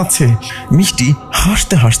কোথায় আছে? মিষ্টি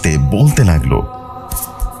হাসতে হাসতে বলতে লাগলো,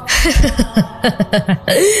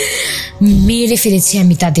 মেরে ফেলেছি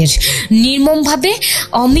আমি তাদের, নির্মম ভাবে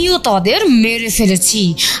আমিও তাদের মেরে ফেলেছি।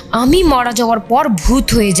 আমি মারা যাওয়ার পর ভূত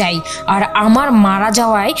হয়ে যাই, আর আমার মারা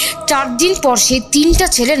যাওয়ায় 4 দিন পর সেই 3টা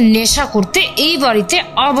ছেলে নেশা করতে এই বাড়িতে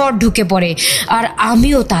আবার ঢুকে পড়ে, আর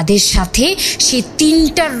আমিও তাদের সাথে সেই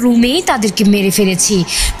 3টা রুমেই তাদেরকে মেরে ফেলেছি।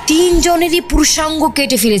 3 জনেরই পুরুষাঙ্গ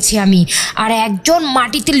কেটে ফেলেছি আমি, আর একজন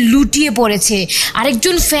মাটিতে লুটিয়ে পড়েছে,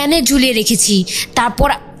 আরেকজন ফ্যানে ঝুলিয়ে রেখেছি, তারপর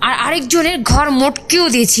আরেকজনের ঘর মোটকেও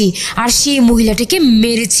দিয়েছি, আর সেই মহিলাটাকে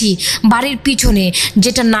মেরেছি বাড়ির পিছনে,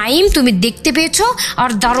 যেটা নাইম তুমি দেখতে পেয়েছো, আর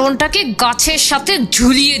দারোয়ানটাকে গাছের সাথে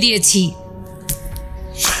ঝুলিয়ে দিয়েছি।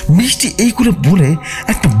 মিষ্টি এইগুলো বলে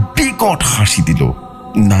একটা বিকট হাসি দিল।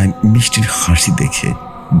 নাইম মিষ্টির হাসি দেখে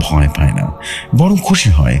ভয় পায় না, বরং খুশি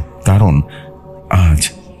হয়, কারণ আজ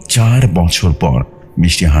 4 বছর পর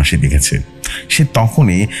মিষ্টি হাসি দেখেছে। সে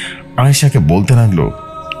তখনই আয়েশাকে বলতে লাগলো,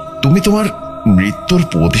 তুমি তোমার মৃত্যুর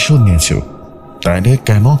প্রতিশোধ নিয়েছ, তাইলে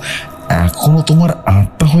কেন এখনো তোমার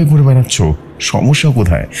আত্মা হয়ে ঘুরে বেড়াচ্ছ? সমস্যা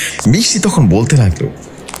কোথায়? মিষ্টি তখন বলতে লাগলো,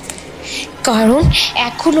 কারণ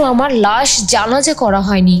এখনো আমার লাশ জানাজা করা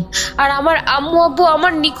হয়নি, আর আমার আম্মু আব্বু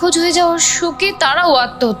আমার নিখোঁজ হয়ে যাওয়ার শোকে তারাও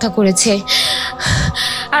আত্মহত্যা করেছে।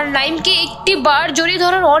 আর নাইমকে একটি বার জড়িয়ে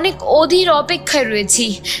ধরার অনেক অধীর অপেক্ষায় রয়েছি।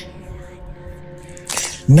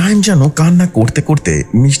 নাইম যেন কান্না করতে করতে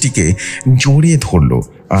মিষ্টিকে জড়িয়ে ধরলো,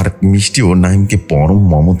 আর মিষ্টিও নাইমকে পরম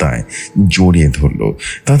মমতায় জড়িয়ে ধরলো।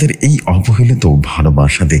 তাদের এই অবহেলিত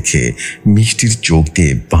ভালোবাসা দেখে মিষ্টির চোখ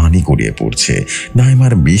দিয়ে পানি গড়িয়ে পড়ছে। নাইম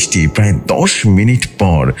আর মিষ্টি প্রায় 10 মিনিট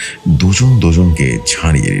পর দুজনকে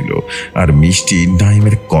ছাড়িয়ে দিল, আর মিষ্টি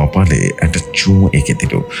নাইমের কপালে একটা চুমু এঁকে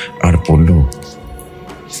দিল আর বলল,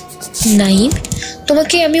 নাইম,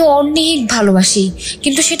 তোমাকে আমি অনেক ভালোবাসি,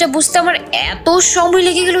 কিন্তু সেটা বুঝতে আমার এত সময়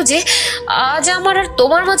লেগে গেল যে আজ আমার আর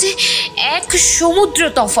তোমার মাঝে এক সমুদ্র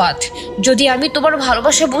তফাৎ। যদি আমি তোমার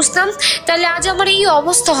ভালোবাসা বুঝতাম তাহলে আজ আমার এই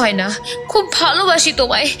অবস্থা হয় না। খুব ভালোবাসি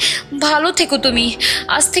তোমায়, ভালো থেকো তুমি।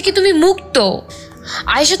 আজ থেকে তুমি মুক্ত।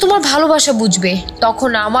 আয়েশা তোমার ভালোবাসা বুঝবে,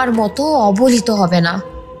 তখন আমার মতো অবহেলিত হবে না।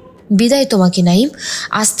 বিদায় তোমাকে নাইম,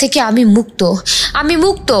 আজ থেকে আমি মুক্ত, আমি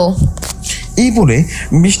মুক্ত। এই বলে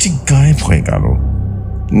মিষ্টি গায়েব হয়ে গেল।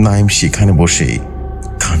 নাইম সেখানে বসে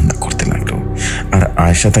কান্না করতে লাগলো, আর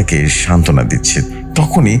আয়েশা তাকে সান্ত্বনা দিচ্ছে।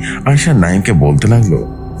 তখনই আয়েশা নাইমকে বলতে লাগলো,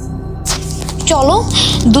 চলো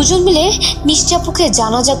দুজন মিলে মিষ্টি আপুকে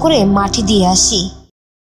জানাজা করে মাটি দিয়ে আসি।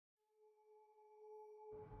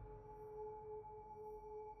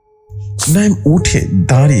 নাইম উঠে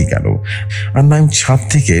দাঁড়িয়ে গেল, আর নাইম ছাদ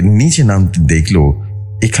থেকে নিচে নামতে দেখলো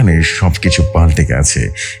এখানে সবকিছু পাল্টে গেছে।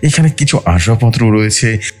 এখানে কিছু আসবাবপত্র রয়েছে,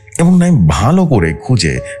 এবং নাইম ভালো করে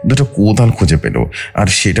খুঁজে দুটো কোদাল খুঁজে পেল, আর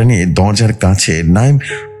সেটা নিয়ে দরজার কাছে নাইম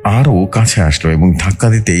আরও কাছে আসলো এবং ধাক্কা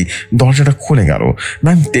দিতেই দরজাটা খুলে গেল।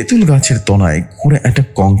 নাইম তেঁতুল গাছের তলায় ঘুরে একটা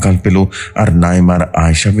কঙ্কাল পেল, আর নাইম আর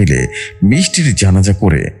আয়েশা মিলে মিষ্টির জানাজা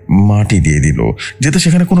করে মাটি দিয়ে দিল। যেহেতু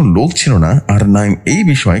সেখানে কোনো লোক ছিল না, আর নাইম এই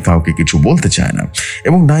বিষয়ে কাউকে কিছু বলতে চায় না,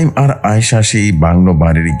 এবং নাইম আর আয়েশা সেই বাংলো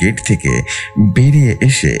বাড়ির গেট থেকে বেরিয়ে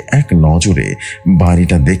এসে এক নজরে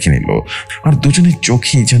বাড়িটা দেখে নিল, আর দুজনের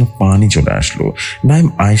চোখেই যেন পানি চলে আসলো। নাইম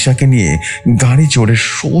আয়েশাকে নিয়ে গাড়ি চড়ে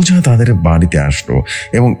সোজা তাদের বাড়িতে আসলো,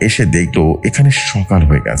 এবং এসে দেখলো এখানে সকাল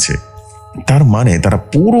হয়ে গেছে। তার মানে তারা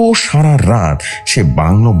পুরো সারা রাত সে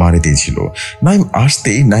বাংলো বাড়িতেই ছিল। নাইম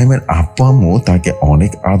আসতেই নাইমের আব্বু আম্মু তাকে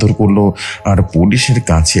অনেক আদর করলো, আর পুলিশের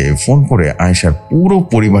কাছে ফোন করে আয়েশার পুরো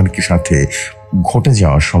পরিবারকে সাথে ঘটে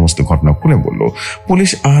যাওয়া সমস্ত ঘটনা খুলে বলল।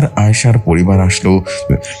 পুলিশ আর আয়েশার পরিবার আসলো।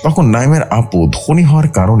 তখন নাইমের আব্বু ধনী হওয়ার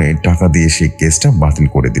কারণে টাকা দিয়ে সেই কেসটা বাতিল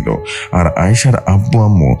করে দিল, আর আয়েশার আব্বু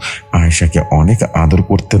আম্মু আয়েশাকে অনেক আদর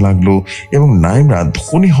করতে লাগলো, এবং নাইমরা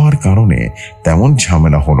ধনী হওয়ার কারণে তেমন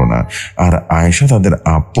ঝামেলা হলো না। আর আয়েশা তাদের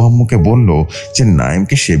আব্বু আম্মুকে বলল যে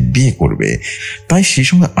নাইমকে সে বিয়ে করবে, তাই সে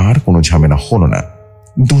সময় আর কোনো ঝামেলা হলো না।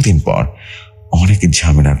 2 দিন পর অনেক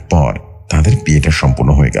ঝামেলার পর তাদের বিয়েটা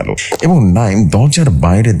সম্পূর্ণ হয়ে গেল, এবং নাইম দরজার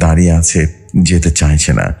বাইরে দাঁড়িয়ে আছে, যেতে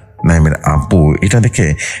চাইছে না। নাইমের আব্বু এটা দেখে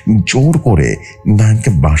জোর করে নাইমকে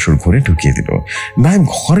বাসর ঘরে ঢুকিয়ে দিল। নাইম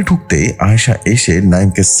ঘরে ঢুকতে আয়েশা এসে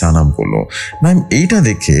নাইমকে সালাম করলো। নাইম এইটা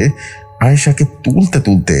দেখে আয়েশাকে তুলতে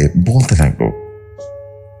তুলতে বলতে লাগলো,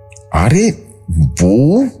 আরে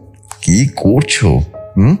বউ, কি করছো?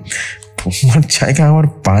 তোমার জায়গা আমার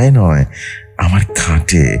পায়ে নয়, আমার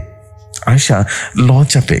খাটে। আয়েশা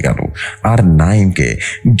লজ্জা পেয়ে গেল, আর নাইমকে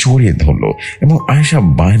জড়িয়ে ধরলো, এবং আয়েশা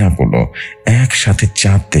বায়না করলো একসাথে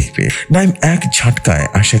চাঁদ দেখবে। নাইম এক ঝাটকায়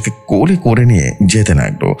আয়েশাকে কোলে করে নিয়ে যেতে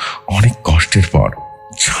লাগলো। অনেক কষ্টের পর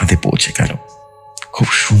ছাদে পৌঁছে গেল। খুব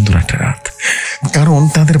সুন্দর একটা রাত, কারণ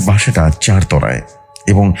তাদের বাসাটা 4 তলায়।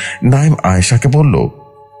 এবং নাইম আয়েশাকে বলল,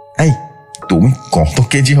 এই তুমি কত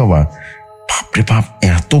কেজি হবা? বাপরে বাপ,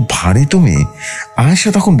 এত ভারী তুমি? আয়েশা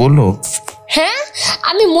তখন বলল, হ্যাঁ,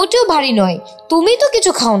 আমি মোটেও ভারী নয়, তুমি তো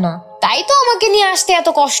কিছু খাও না, তাই তো আমাকে নিয়ে আসতে এত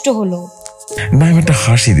কষ্ট হলো। নাইম একটা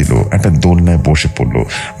হাসি দিল, একটা দোলনায় বসে পড়লো।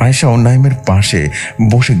 আয়েশাও নাইমের পাশে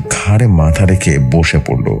বসে ঘাড়ে মাথা রেখে বসে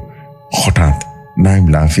পড়লো। হঠাৎ নাইম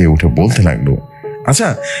লাফিয়ে উঠে বলতে লাগলো, আচ্ছা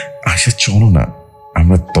আয়েশা চলো না,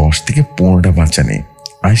 আমরা 10 থেকে 15টা বাচ্চা নেই।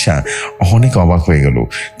 আয়েশা অনেক অবাক হয়ে গেল,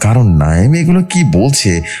 কারণ নাইম এগুলো কি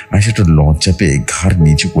বলছে। আয়েশা একটু লজ্জা পেয়ে ঘাড়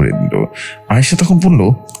নিচু করে দিল। আয়েশা তখন বলল,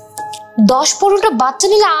 10-15টা বাচ্চা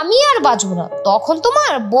নিলে আমি আর বাঁচবো না, তখন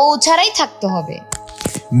তোমার বউ ছাড়াই থাকতে হবে।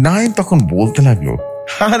 নাইম তখন বলতে লাগলো,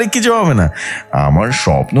 আরে কিছু হবে না, আমার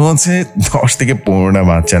স্বপ্ন আছে 10 থেকে 15টা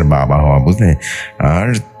বাচ্চার বাবা হওয়া, বুঝলে, আর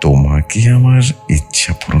তোমাকে আমার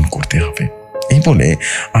ইচ্ছা পূরণ করতে হবে। এই বলে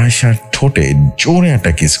আয়েশার ঠোঁটে জোরে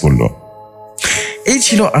একটা কিস করলো। এই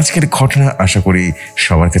ছিল আজকের ঘটনা। আশা করি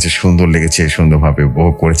সবার কাছে সুন্দর লেগেছে, সুন্দরভাবে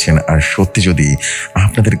উপভোগ করেছেন। আর সত্যি যদি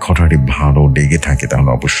আপনাদের ঘটনাটি ভালো লেগে থাকে তাহলে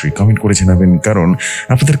অবশ্যই কমেন্ট করে জানাবেন, কারণ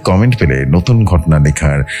আপনাদের কমেন্ট পেলে নতুন ঘটনা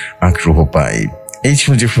লেখার আগ্রহ পাই। এই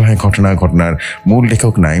ছিল যে ঘটনার মূল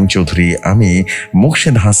লেখক নাইম চৌধুরী। আমি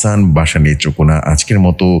মোকশেদ হাসান বাসা নেত্রকোনা আজকের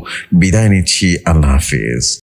মতো বিদায় নিচ্ছি। আল্লাহ হাফেজ।